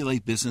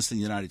stimulate business in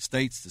the United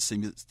States, to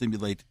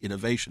stimulate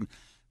innovation?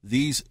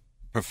 These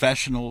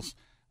professionals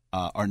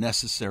are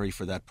necessary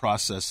for that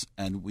process,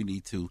 and we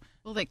need to.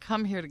 Well, they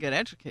come here to get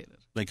educated.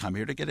 They come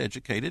here to get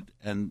educated,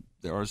 and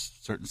there are a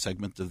certain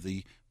segment of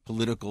the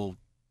political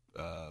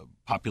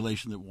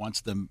population that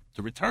wants them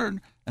to return,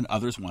 and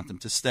others want them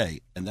to stay.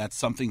 And that's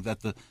something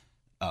that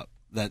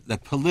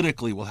that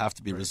politically will have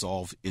to be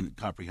resolved in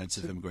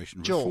comprehensive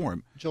immigration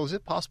reform. Joel, is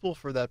it possible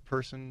for that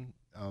person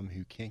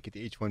who can't get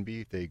the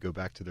H-1B, if they go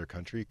back to their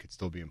country, could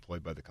still be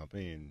employed by the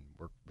company and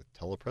work with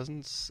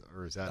telepresence?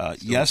 Or is that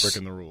still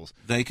breaking the rules?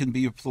 They can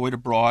be employed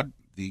abroad.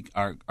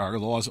 Our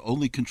laws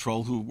only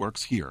control who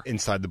works here.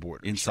 Inside the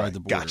borders. Inside the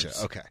borders.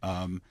 Gotcha, okay.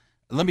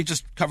 Let me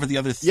just cover the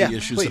other 3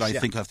 issues please, that I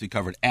think have to be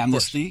covered.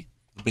 Amnesty,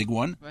 the big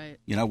one. Right.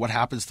 What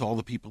happens to all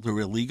the people who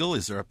are illegal?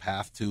 Is there a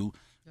path to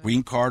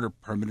green card or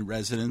permanent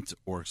resident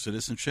or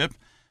citizenship?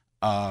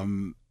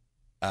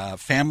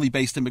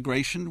 Family-based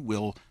immigration.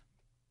 Will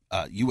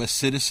U.S.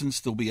 citizens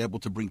still be able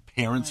to bring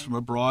parents from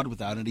abroad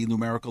without any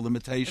numerical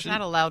limitation? Is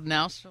that allowed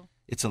now still?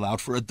 It's allowed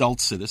for adult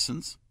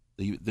citizens.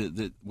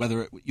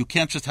 Whether you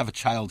can't just have a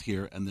child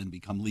here and then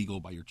become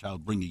legal by your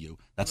child bringing you.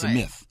 That's a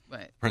myth.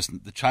 Right.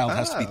 The child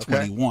has to be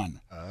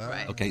 21.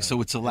 Right. Okay, so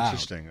it's allowed.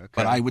 Interesting. Okay.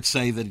 But I would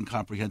say that in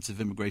comprehensive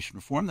immigration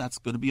reform, that's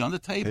going to be on the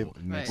table.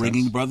 Right.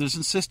 Bringing brothers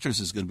and sisters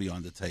is going to be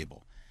on the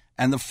table.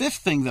 And the 5th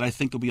thing that I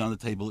think will be on the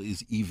table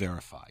is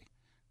E-Verify.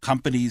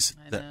 Companies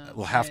that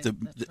will have to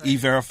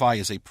E-Verify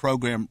is a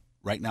program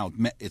right now.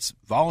 It's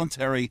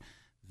voluntary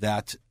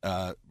that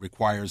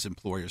requires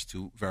employers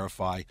to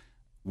verify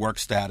work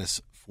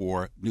status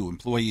for new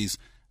employees.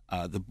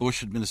 The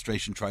Bush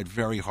administration tried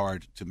very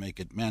hard to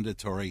make it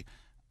mandatory,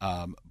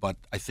 but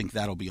I think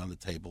that'll be on the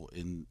table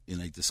in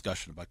a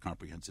discussion about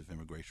comprehensive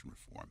immigration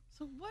reform.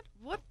 So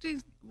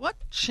what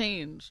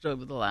changed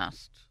over the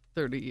last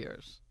 30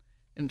 years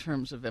in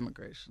terms of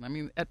immigration? I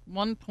mean, at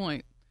one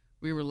point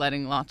we were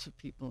letting lots of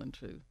people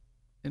into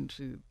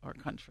our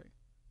country,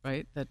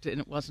 right?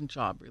 It wasn't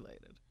job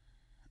related.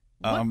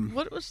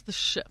 What was the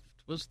shift?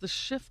 Was the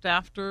shift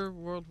after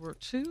World War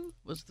II?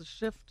 Was the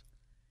shift,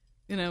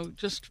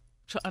 just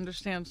to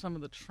understand some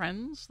of the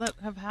trends that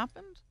have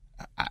happened?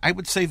 I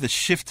would say the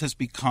shift has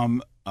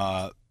become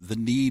the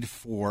need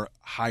for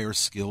higher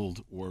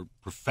skilled or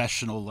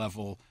professional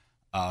level.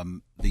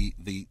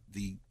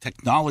 The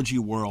technology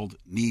world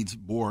needs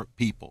more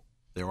people.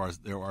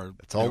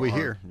 That's all we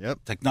hear.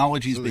 Yep.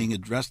 Technologies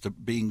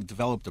being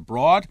developed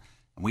abroad,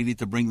 and we need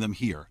to bring them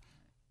here.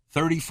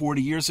 30,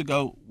 40 years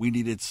ago, we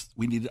needed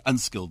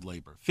unskilled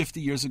labor.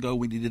 50 years ago,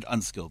 we needed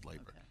unskilled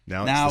labor. Okay.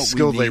 Now it's the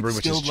skilled labor,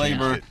 which is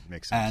labor, it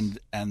makes sense.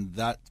 And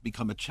that's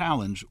become a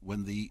challenge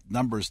when the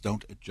numbers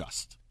don't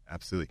adjust.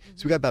 Absolutely.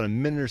 So we got about a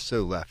minute or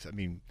so left. I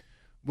mean,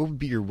 what would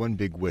be your one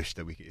big wish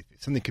that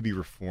something could be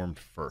reformed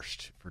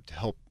first to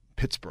help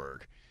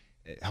Pittsburgh,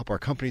 help our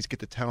companies get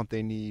the talent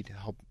they need,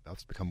 help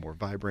us become more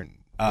vibrant?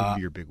 What would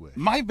be your big wish?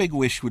 My big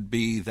wish would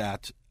be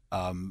that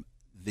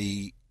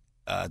the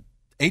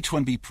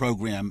H-1B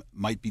program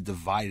might be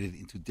divided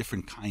into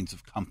different kinds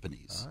of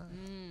companies.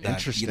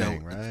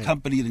 Interesting, right? A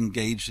company that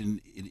engaged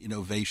in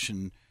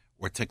innovation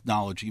or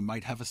technology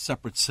might have a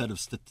separate set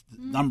of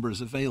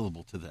numbers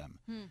available to them.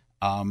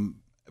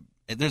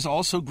 There's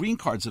also green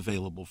cards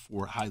available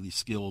for highly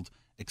skilled,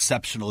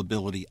 exceptional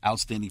ability,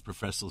 outstanding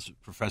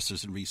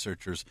professors and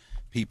researchers,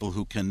 people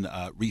who can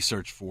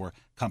research for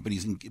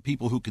companies and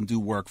people who can do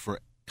work for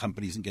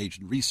companies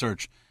engaged in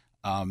research.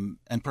 And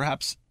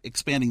perhaps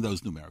expanding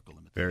those numerical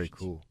limitations. Very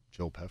cool.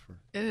 Joel Pfeffer.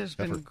 It has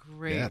been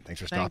great. Yeah, thanks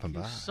for stopping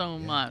by. Thank you so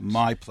much.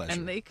 My pleasure.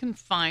 And they can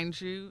find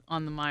you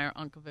on the Meyer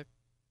Unkovic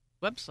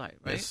website,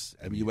 right? Yes,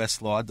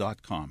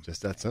 muslaw.com.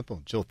 Just that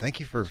simple. Joel, thank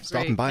you for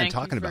stopping by and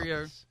talking about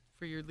this.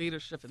 For your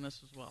leadership in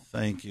this as well.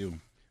 Thank you.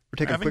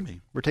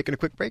 We're taking a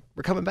quick break.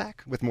 We're coming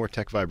back with more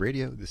TechVibe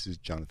Radio. This is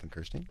Jonathan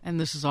Kirstein. And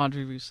this is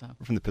Audrey Russo.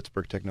 We're from the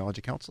Pittsburgh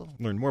Technology Council.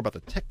 Learn more about the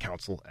Tech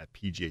Council at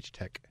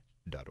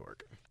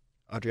pghtech.org.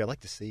 Audrey, I like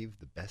to save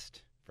the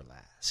best for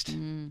last.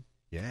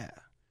 Yeah.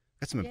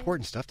 Got some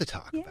important stuff to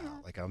talk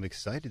about. Like, I'm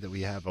excited that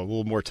we have a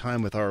little more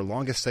time with our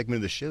longest segment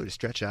of the show to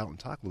stretch out and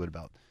talk a little bit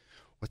about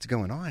what's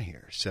going on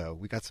here. So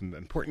we got some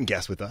important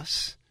guests with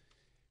us.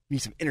 We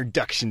need some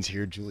introductions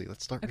here, Julie.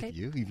 Let's start with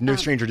you. You're no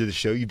stranger to the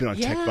show. You've been on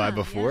TechVibe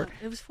before.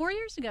 Yeah. It was 4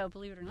 years ago,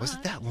 believe it or not. Was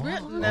it that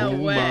long? No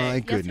way. My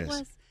goodness. Yes, it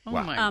was. Oh,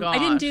 my gosh. I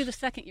didn't do the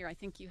second year. I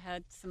think you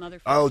had some other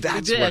folks. Oh,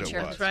 that's what it was.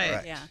 That's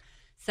right. Yeah.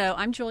 So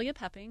I'm Julia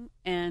Pepping,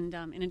 and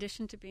in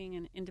addition to being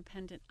an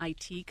independent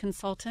IT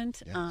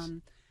consultant,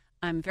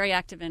 I'm very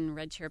active in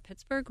Red Chair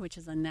Pittsburgh, which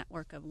is a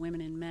network of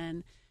women and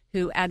men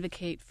who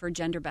advocate for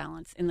gender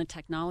balance in the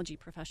technology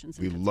professions.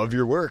 We love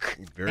your work.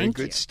 Very Thank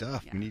good you.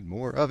 stuff. Yeah. We need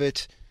more of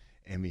it.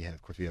 And we have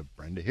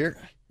Brenda here.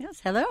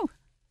 Yes, hello.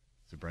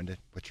 So, Brenda,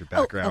 what's your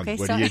background? okay,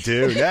 what sorry. do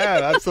you do?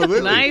 Yeah,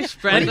 absolutely. Nice,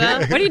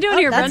 Brenda. What are you doing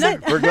here, that's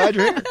Brenda? it. We're glad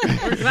you're here.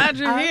 We're glad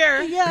you're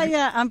here.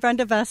 Yeah. I'm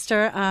Brenda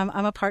Vester.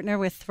 I'm a partner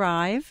with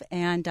Thrive,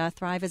 and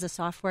Thrive is a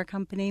software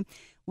company.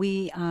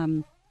 We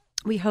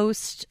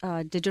host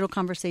digital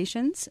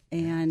conversations,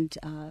 and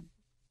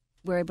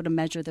we're able to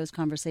measure those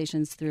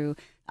conversations through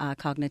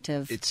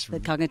cognitive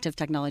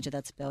technology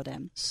that's built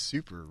in.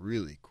 Super,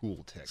 really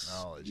cool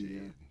technology.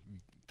 Yeah.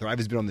 Thrive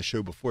has been on the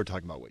show before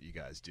talking about what you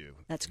guys do.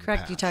 That's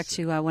correct. You talked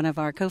to one of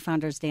our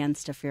co-founders, Dan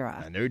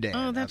Stafira. I know Dan.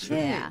 Oh, that's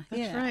absolutely. right.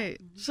 That's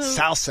right. So,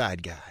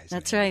 Southside guys.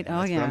 That's man. right. Oh,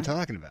 That's yeah. what I'm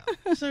talking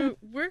about. So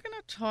we're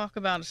going to talk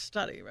about a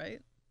study,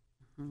 right?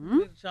 Mm-hmm.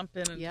 We'll jump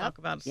in and talk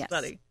about a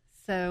study.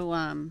 So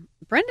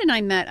Brenda and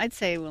I met, I'd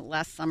say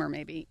last summer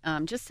maybe,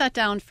 just sat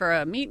down for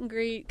a meet and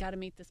greet, got to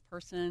meet this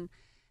person,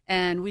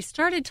 and we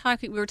started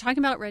talking. We were talking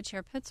about Red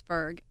Chair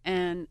Pittsburgh,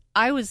 and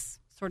I was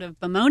sort of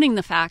bemoaning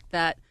the fact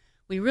that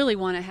we really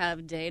want to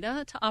have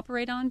data to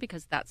operate on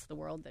because that's the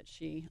world that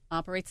she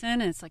operates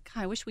in. And it's like,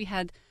 God, I wish we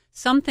had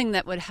something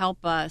that would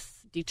help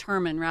us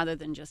determine, rather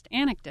than just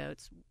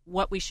anecdotes,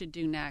 what we should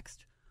do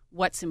next,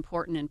 what's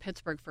important in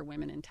Pittsburgh for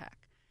women in tech.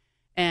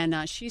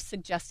 And she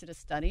suggested a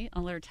study.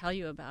 I'll let her tell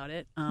you about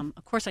it.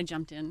 Of course, I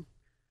jumped in.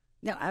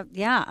 No,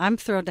 I'm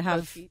thrilled to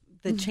have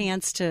the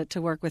chance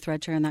to work with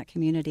Red Chair in that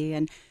community.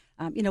 And,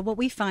 what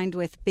we find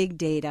with big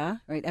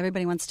data, right,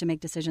 everybody wants to make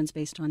decisions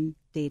based on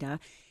data.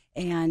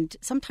 And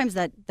sometimes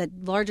that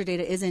larger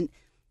data isn't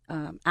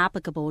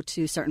applicable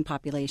to certain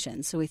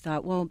populations. So we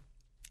thought, well,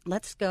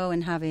 let's go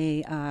and have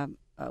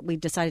we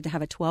decided to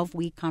have a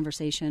 12-week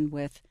conversation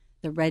with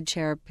the Red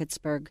Chair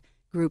Pittsburgh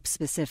group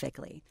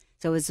specifically.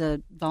 So it was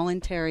a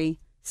voluntary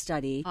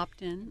study.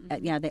 Opt-in.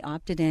 They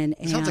opted in.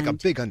 It sounds like a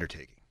big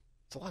undertaking.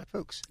 It's a lot of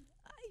folks.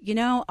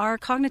 Our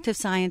cognitive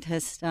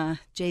scientist,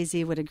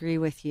 Jay-Z, would agree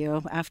with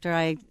you. After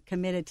I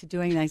committed to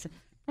doing that, I said,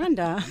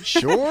 Brenda.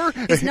 Sure.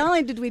 Because not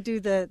only did we do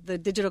the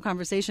digital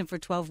conversation for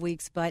 12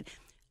 weeks, but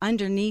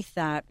underneath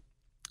that,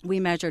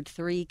 we measured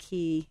 3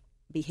 key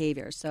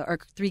behaviors, or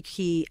 3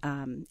 key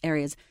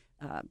areas: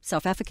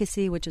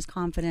 self-efficacy, which is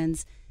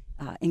confidence,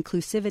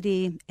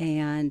 inclusivity,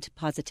 and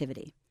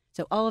positivity.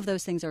 So all of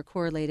those things are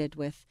correlated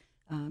with,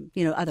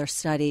 other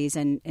studies,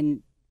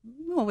 and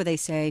what would they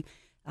say?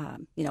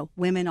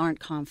 Women aren't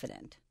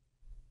confident.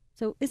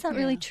 So is that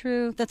really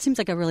true? That seems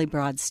like a really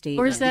broad statement.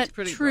 Or is that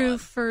true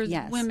broad. for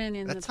women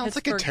in the Pittsburgh? That sounds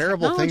like a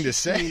terrible thing to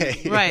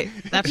say. Right.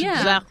 That's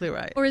exactly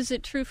right. Or is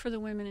it true for the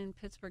women in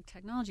Pittsburgh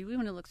technology? We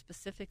want to look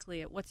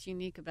specifically at what's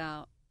unique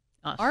about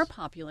our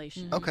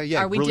population. Okay, yeah.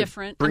 Are we really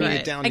different? Bring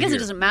it down I guess here. it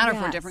doesn't matter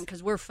if we're different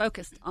because we're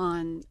focused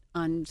on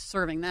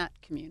serving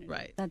that community.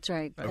 Right. That's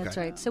right. Okay. That's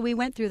right. So we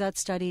went through that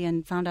study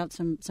and found out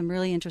some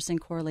really interesting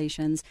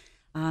correlations.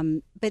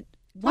 But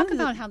Talk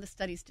about how the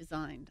study's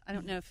designed. I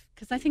don't know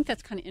because I think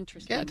that's kind of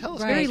interesting. Yeah, tell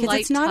us. Right, because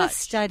it's not a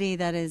study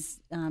that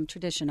is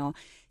traditional.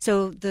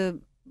 So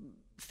the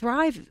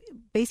Thrive,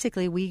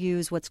 basically, we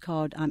use what's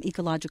called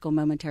ecological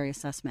momentary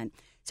assessment.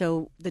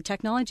 So the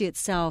technology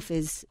itself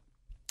is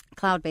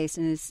cloud-based,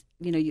 and is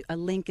a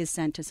link is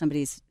sent to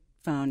somebody's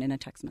phone in a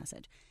text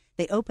message.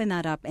 they open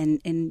that up and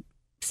in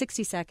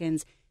 60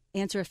 seconds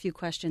answer a few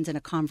questions in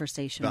a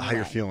conversational About how way.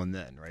 you're feeling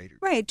then, right?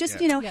 Right. Just,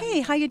 hey,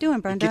 how you doing,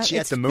 Brenda? It gets you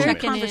at it's the very moment.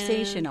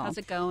 conversational. How's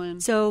it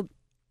going? So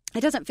it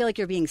doesn't feel like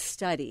you're being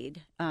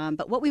studied.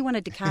 But what we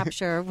wanted to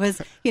capture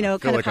was, kind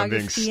of like how I'm you're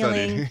being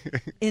feeling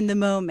studied. in the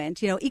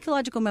moment.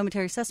 Ecological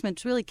momentary assessment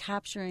is really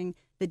capturing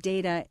the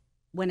data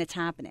when it's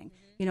happening.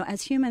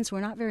 As humans, we're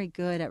not very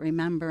good at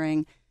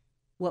remembering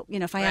what,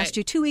 if I asked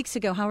you 2 weeks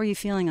ago, how are you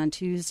feeling on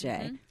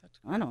Tuesday?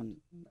 I don't,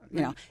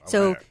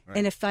 So, Right.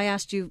 and if I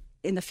asked you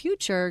in the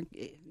future,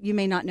 you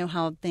may not know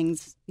how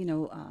things,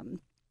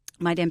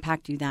 might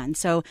impact you then.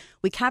 So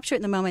we capture it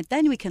in the moment.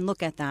 Then we can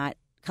look at that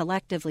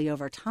collectively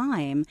over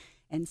time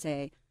and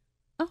say,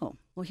 oh,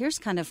 well, here's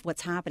kind of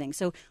what's happening.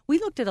 So we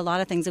looked at a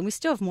lot of things, and we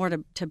still have more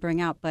to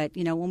bring out. But,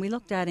 when we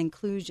looked at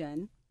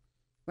inclusion,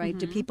 right,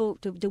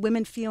 do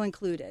women feel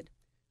included?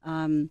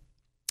 And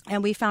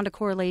we found a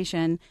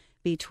correlation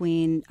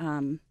between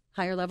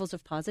higher levels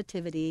of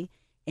positivity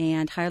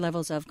and higher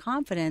levels of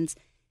confidence.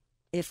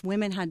 If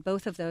women had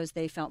both of those,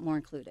 they felt more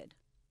included,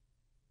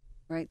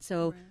 right?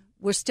 So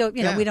we're still,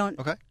 we don't,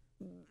 Okay.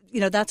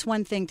 That's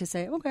one thing to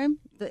say, okay,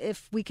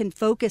 if we can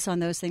focus on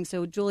those things.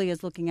 So Julie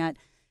is looking at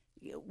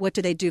what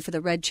do they do for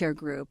the red chair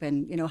group,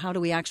 and, how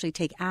do we actually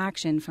take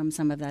action from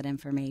some of that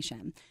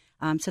information?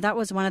 So that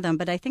was one of them.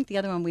 But I think the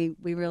other one we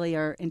really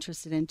are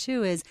interested in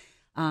too is,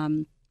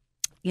 if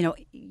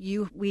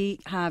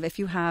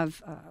you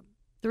have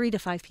 3 to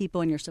 5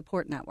 people in your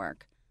support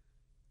network,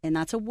 and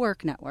that's a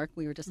work network.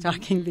 We were just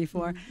talking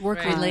before.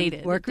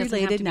 Work-related.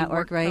 Work-related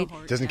network, right?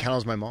 Doesn't count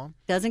as my mom?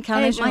 Doesn't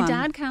count as your my mom.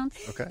 dad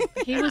counts. Okay.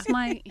 He was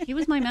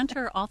my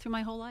mentor all through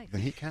my whole life.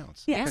 Then he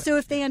counts. Yeah. Okay. So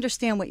if they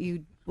understand what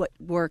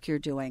work you're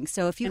doing,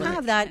 so if you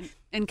have that,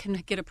 and can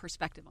get a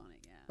perspective on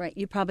it, right,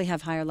 you probably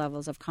have higher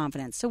levels of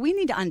confidence. So we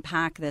need to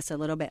unpack this a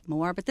little bit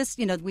more. But this,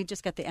 we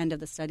just got the end of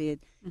the study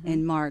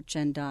in March,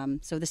 and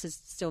so this is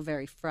still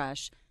very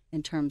fresh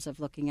in terms of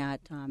looking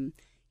at,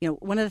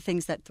 one of the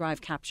things that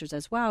Thrive captures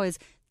as well is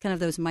kind of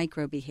those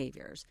micro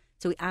behaviors.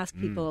 So we ask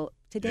people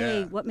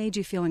today, what made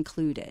you feel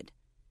included?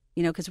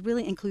 Because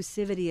really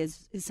inclusivity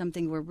is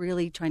something we're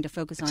really trying to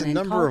focus It's on a in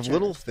number of culture.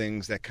 little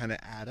things that kind of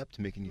add up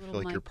to making you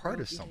feel like you're part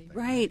of something.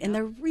 Right. And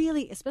they're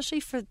really, especially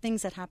for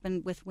things that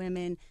happen with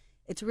women,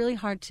 it's really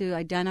hard to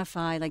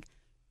identify, like,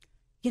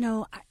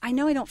 I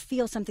know I don't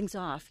feel something's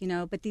off,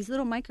 but these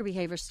little micro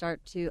behaviors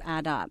start to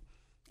add up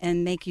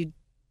and make you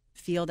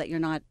feel that you're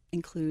not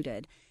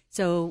included.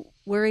 So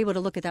we're able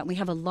to look at that. We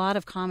have a lot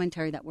of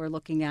commentary that we're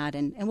looking at,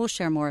 and we'll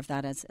share more of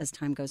that as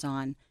time goes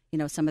on.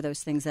 Some of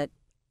those things that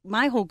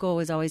my whole goal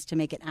is always to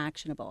make it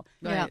actionable.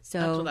 Right. Yeah. So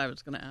that's what I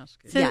was going to ask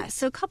you.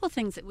 So a couple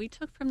things that we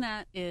took from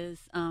that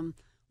is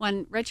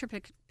one, Red Chair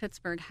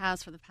Pittsburgh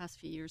has for the past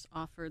few years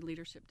offered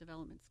leadership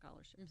development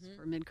scholarships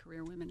for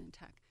mid-career women in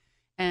tech.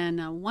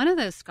 And one of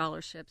those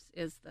scholarships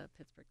is the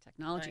Pittsburgh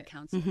Technology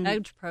Council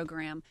EDGE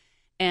program.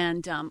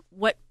 And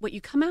what you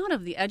come out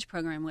of the EDGE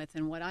program with,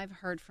 and what I've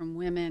heard from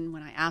women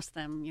when I ask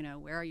them,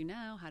 where are you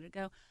now, how did it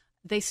go,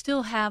 they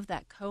still have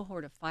that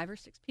cohort of 5 or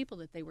 6 people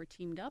that they were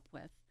teamed up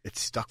with.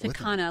 It's stuck to with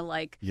them. kind of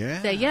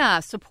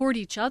say, support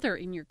each other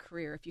in your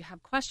career. If you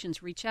have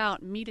questions, reach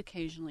out, meet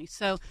occasionally.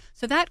 So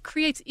that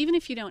creates, even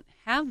if you don't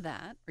have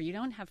that, or you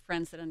don't have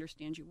friends that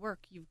understand your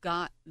work, you've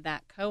got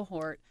that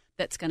cohort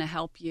that's going to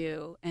help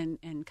you and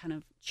kind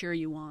of cheer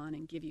you on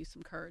and give you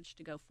some courage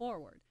to go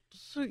forward.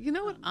 So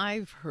what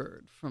I've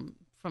heard from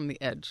the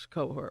EDGE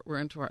cohort, we're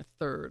into our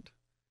 3rd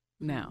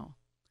now.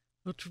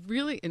 What's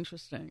really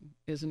interesting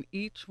is in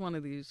each one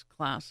of these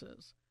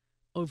classes,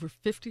 over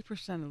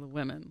 50% of the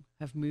women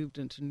have moved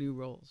into new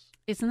roles.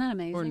 Isn't that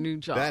amazing? Or new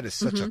jobs. That is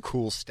such a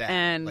cool stat.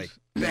 And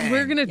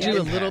we're going to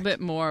do a little bit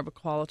more of a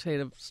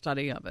qualitative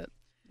study of it.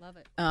 Love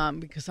it.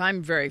 Because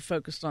I'm very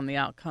focused on the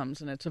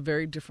outcomes, and it's a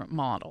very different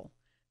model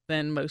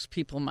than most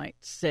people might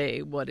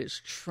say what is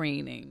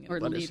training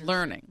and what is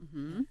learning.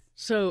 Mm-hmm.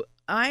 So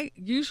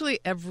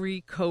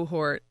every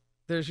cohort,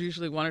 there's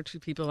usually 1 or 2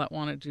 people that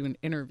want to do an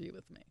interview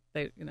with me.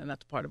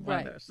 That's part of one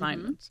of their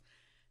assignments.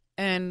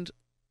 And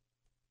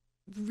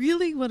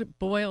really what it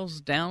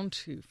boils down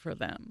to for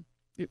them,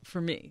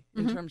 for me,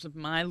 in terms of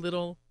my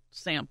little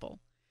sample,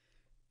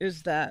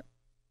 is that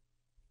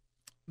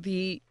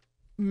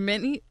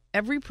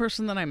every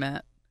person that I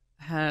met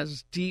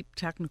has deep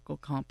technical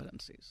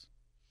competencies.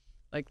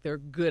 Like, they're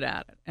good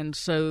at it. And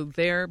so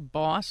their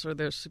boss or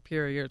their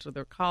superiors or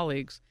their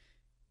colleagues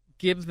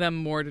give them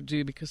more to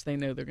do because they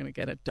know they're going to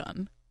get it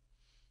done.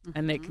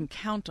 And they can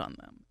count on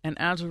them. And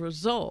as a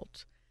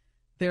result,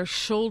 their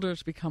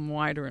shoulders become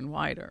wider and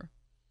wider.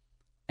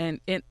 And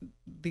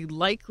the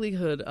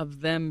likelihood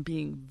of them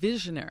being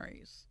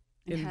visionaries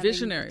and in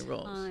visionary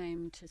roles.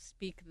 Time to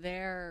speak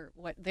their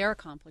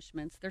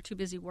accomplishments. They're too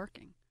busy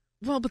working.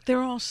 Well, but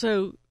they're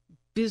also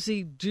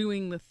busy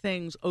doing the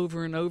things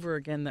over and over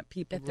again that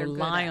people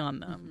rely on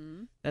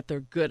them, that they're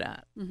good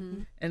at.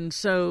 And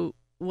so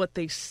what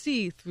they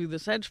see through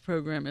this EDGE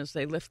program is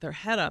they lift their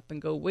head up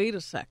and go, wait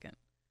a second,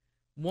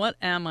 what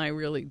am I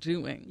really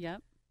doing?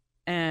 Yep.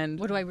 And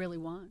what do I really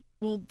want?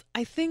 Well,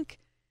 I think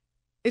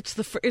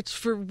it's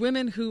for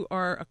women who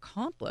are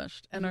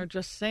accomplished and are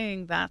just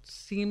saying that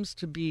seems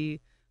to be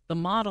the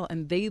model,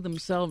 and they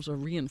themselves are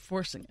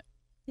reinforcing it.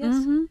 Yes.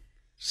 Mm-hmm.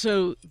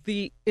 So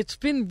it's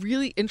been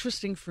really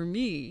interesting for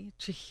me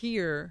to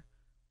hear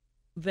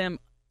them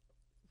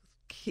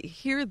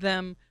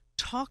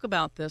talk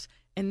about this,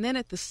 and then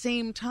at the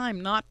same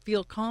time not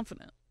feel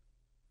confident.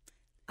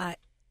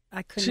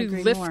 I couldn't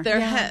agree lift more.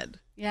 their head.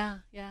 Yeah,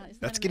 yeah. Isn't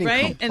That's that getting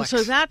amazing? Right? complex. And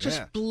so that just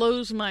Yeah.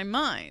 blows my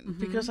mind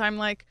because I'm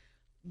like,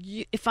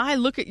 if I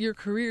look at your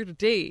career to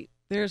date,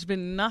 there's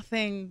been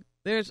nothing.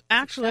 There's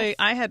actually, Success.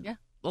 I had Yeah.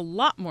 a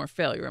lot more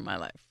failure in my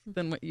life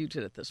than what you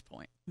did at this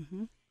point.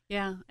 Mm-hmm.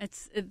 Yeah, the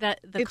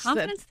It's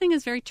confidence thing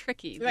is very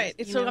tricky. Right.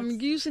 You So know,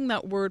 I'm using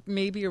that word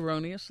maybe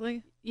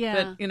erroneously.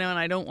 yeah. But, and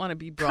I don't want to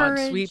be broad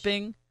Courage.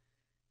 sweeping.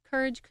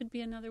 Courage could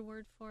be another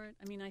word for it.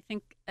 I mean, I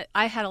think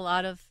I had a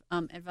lot of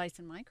advice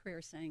in my career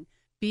saying,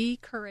 be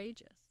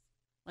courageous.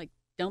 Like,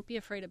 don't be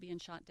afraid of being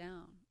shot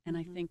down. And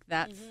I think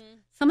that's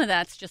some of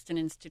that's just an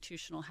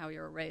institutional how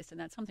you're raised, and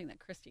that's something that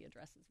Christy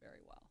addresses very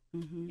well.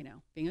 Mm-hmm. You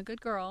know, being a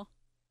good girl,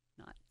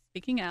 not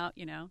speaking out,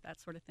 that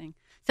sort of thing.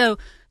 So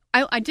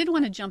I did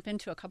want to jump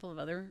into a couple of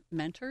other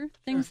mentor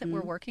things that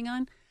we're working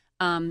on.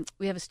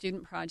 We have a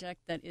student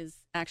project that is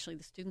actually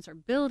the students are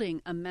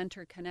building a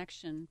mentor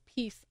connection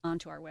piece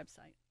onto our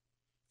website.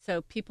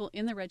 So people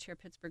in the Red Chair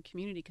Pittsburgh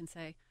community can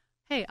say,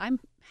 hey, I'm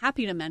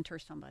happy to mentor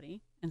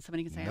somebody. And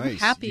somebody can say, I'm Nice.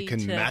 happy You can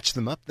to match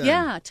them up then.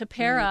 Yeah, to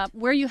pair up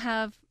where you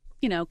have,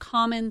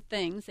 common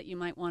things that you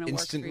might want to work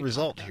Instant through.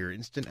 result talk about. here,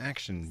 instant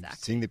action. Exactly.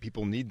 Seeing that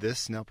people need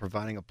this, now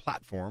providing a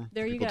platform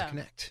There for you people go. to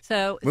connect.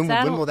 So When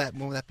that'll- will that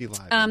be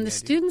live? the Any idea?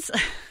 students,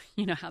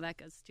 you know how that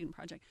goes, student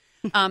project.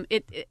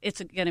 It's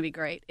going to be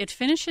great. It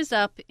finishes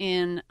up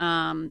in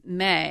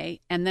May,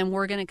 and then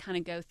we're going to kind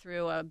of go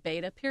through a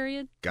beta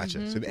period.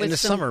 Gotcha. So in With the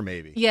some- summer,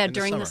 maybe. Yeah, In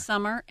during the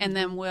summer, and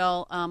then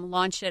we'll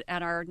launch it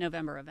at our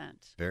November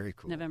event. Very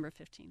cool. November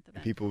 15th And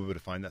event. people will be able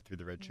to find that through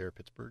the Red Chair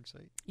Pittsburgh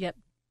site. Yep,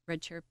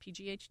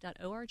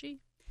 redchairpgh.org.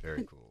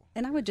 Very cool.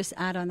 And I would just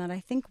add on that, I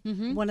think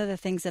Mm-hmm. one of the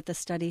things that the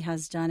study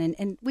has done,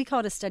 and we call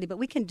it a study, but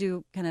we can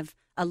do kind of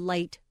a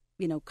light,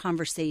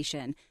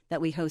 conversation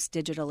that we host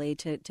digitally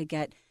to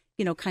get,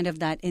 kind of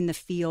that in the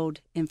field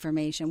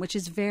information, which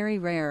is very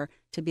rare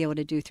to be able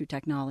to do through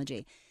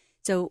technology.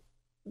 So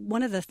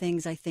one of the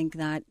things I think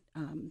that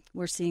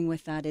we're seeing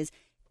with that is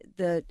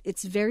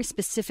it's very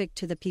specific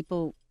to the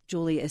people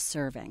Julie is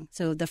serving.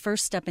 So the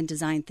first step in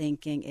design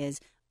thinking is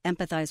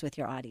empathize with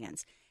your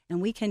audience. And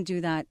we can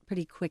do that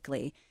pretty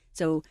quickly.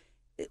 So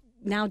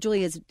now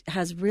Julie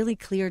has really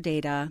clear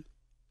data,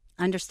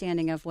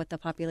 understanding of what the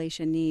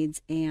population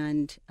needs,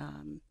 and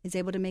is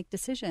able to make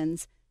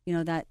decisions,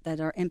 that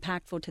are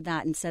impactful to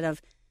that instead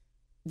of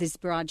these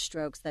broad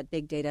strokes that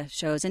big data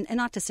shows. And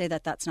not to say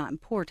that that's not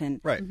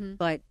important, Right.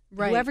 but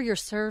whoever you're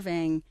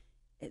serving,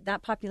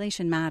 that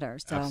population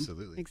matters. So.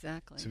 Absolutely.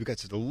 Exactly. So we've got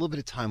just a little bit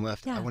of time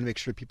left. Yeah. I want to make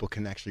sure people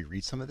can actually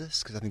read some of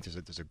this because I think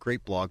there's a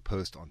great blog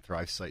post on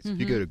Thrive site. So if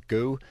you go to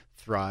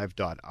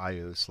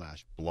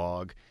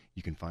gothrive.io/blog,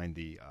 you can find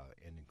the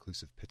an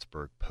Inclusive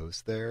Pittsburgh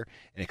post there,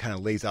 and it kind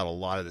of lays out a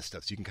lot of this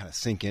stuff, so you can kind of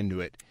sink into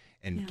it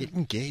and get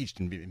engaged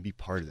and be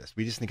part of this.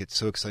 We just think it's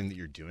so exciting that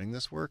you're doing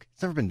this work.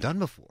 It's never been done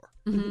before.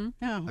 Mm-hmm.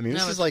 No. I mean, this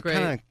No, is it's like great.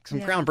 kind of some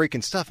Yeah.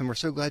 groundbreaking stuff, and we're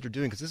so glad you're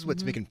doing because this is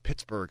what's making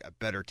Pittsburgh a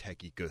better tech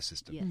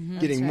ecosystem. Yes,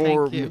 Getting that's right.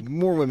 more Thank you.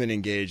 more women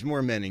engaged,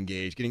 more men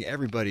engaged, getting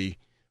everybody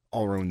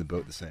all rowing the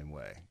boat the same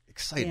way.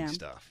 Exciting Yeah.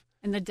 stuff.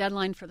 And the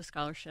deadline for the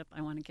scholarship,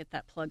 I want to get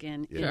that plug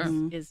in,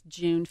 Sure. is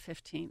June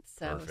 15th.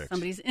 So Perfect. if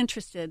somebody's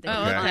interested, they Oh,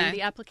 can okay. find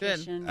the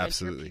application,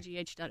 Absolutely.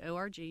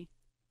 redchairpgh.org,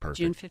 Perfect.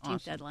 June 15th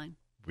Awesome. deadline.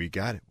 We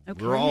got it.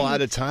 Okay. We're all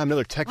out of time.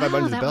 Another tech vibe Wow,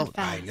 under the that belt. went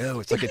I fast. know.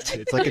 It's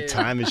like a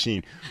time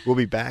machine. We'll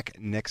be back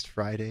next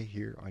Friday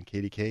here on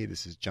KDK.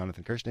 This is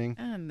Jonathan Kirsting.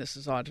 And this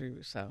is Audrey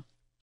Rousseau.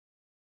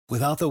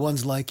 Without the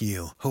ones like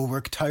you, who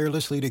work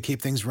tirelessly to keep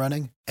things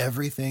running,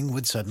 everything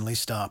would suddenly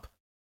stop.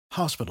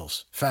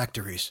 Hospitals,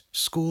 factories,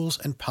 schools,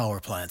 and power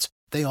plants,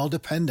 they all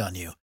depend on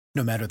you.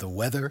 No matter the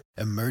weather,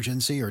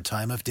 emergency, or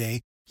time of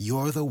day,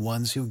 you're the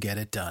ones who get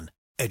it done.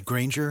 At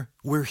Grainger,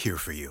 we're here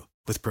for you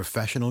with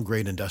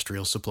professional-grade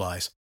industrial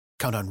supplies.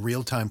 Count on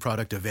real-time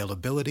product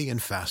availability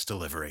and fast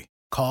delivery.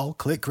 Call,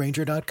 click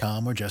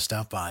Grainger.com, or just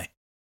stop by.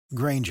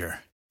 Grainger,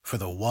 for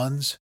the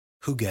ones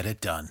who get it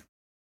done.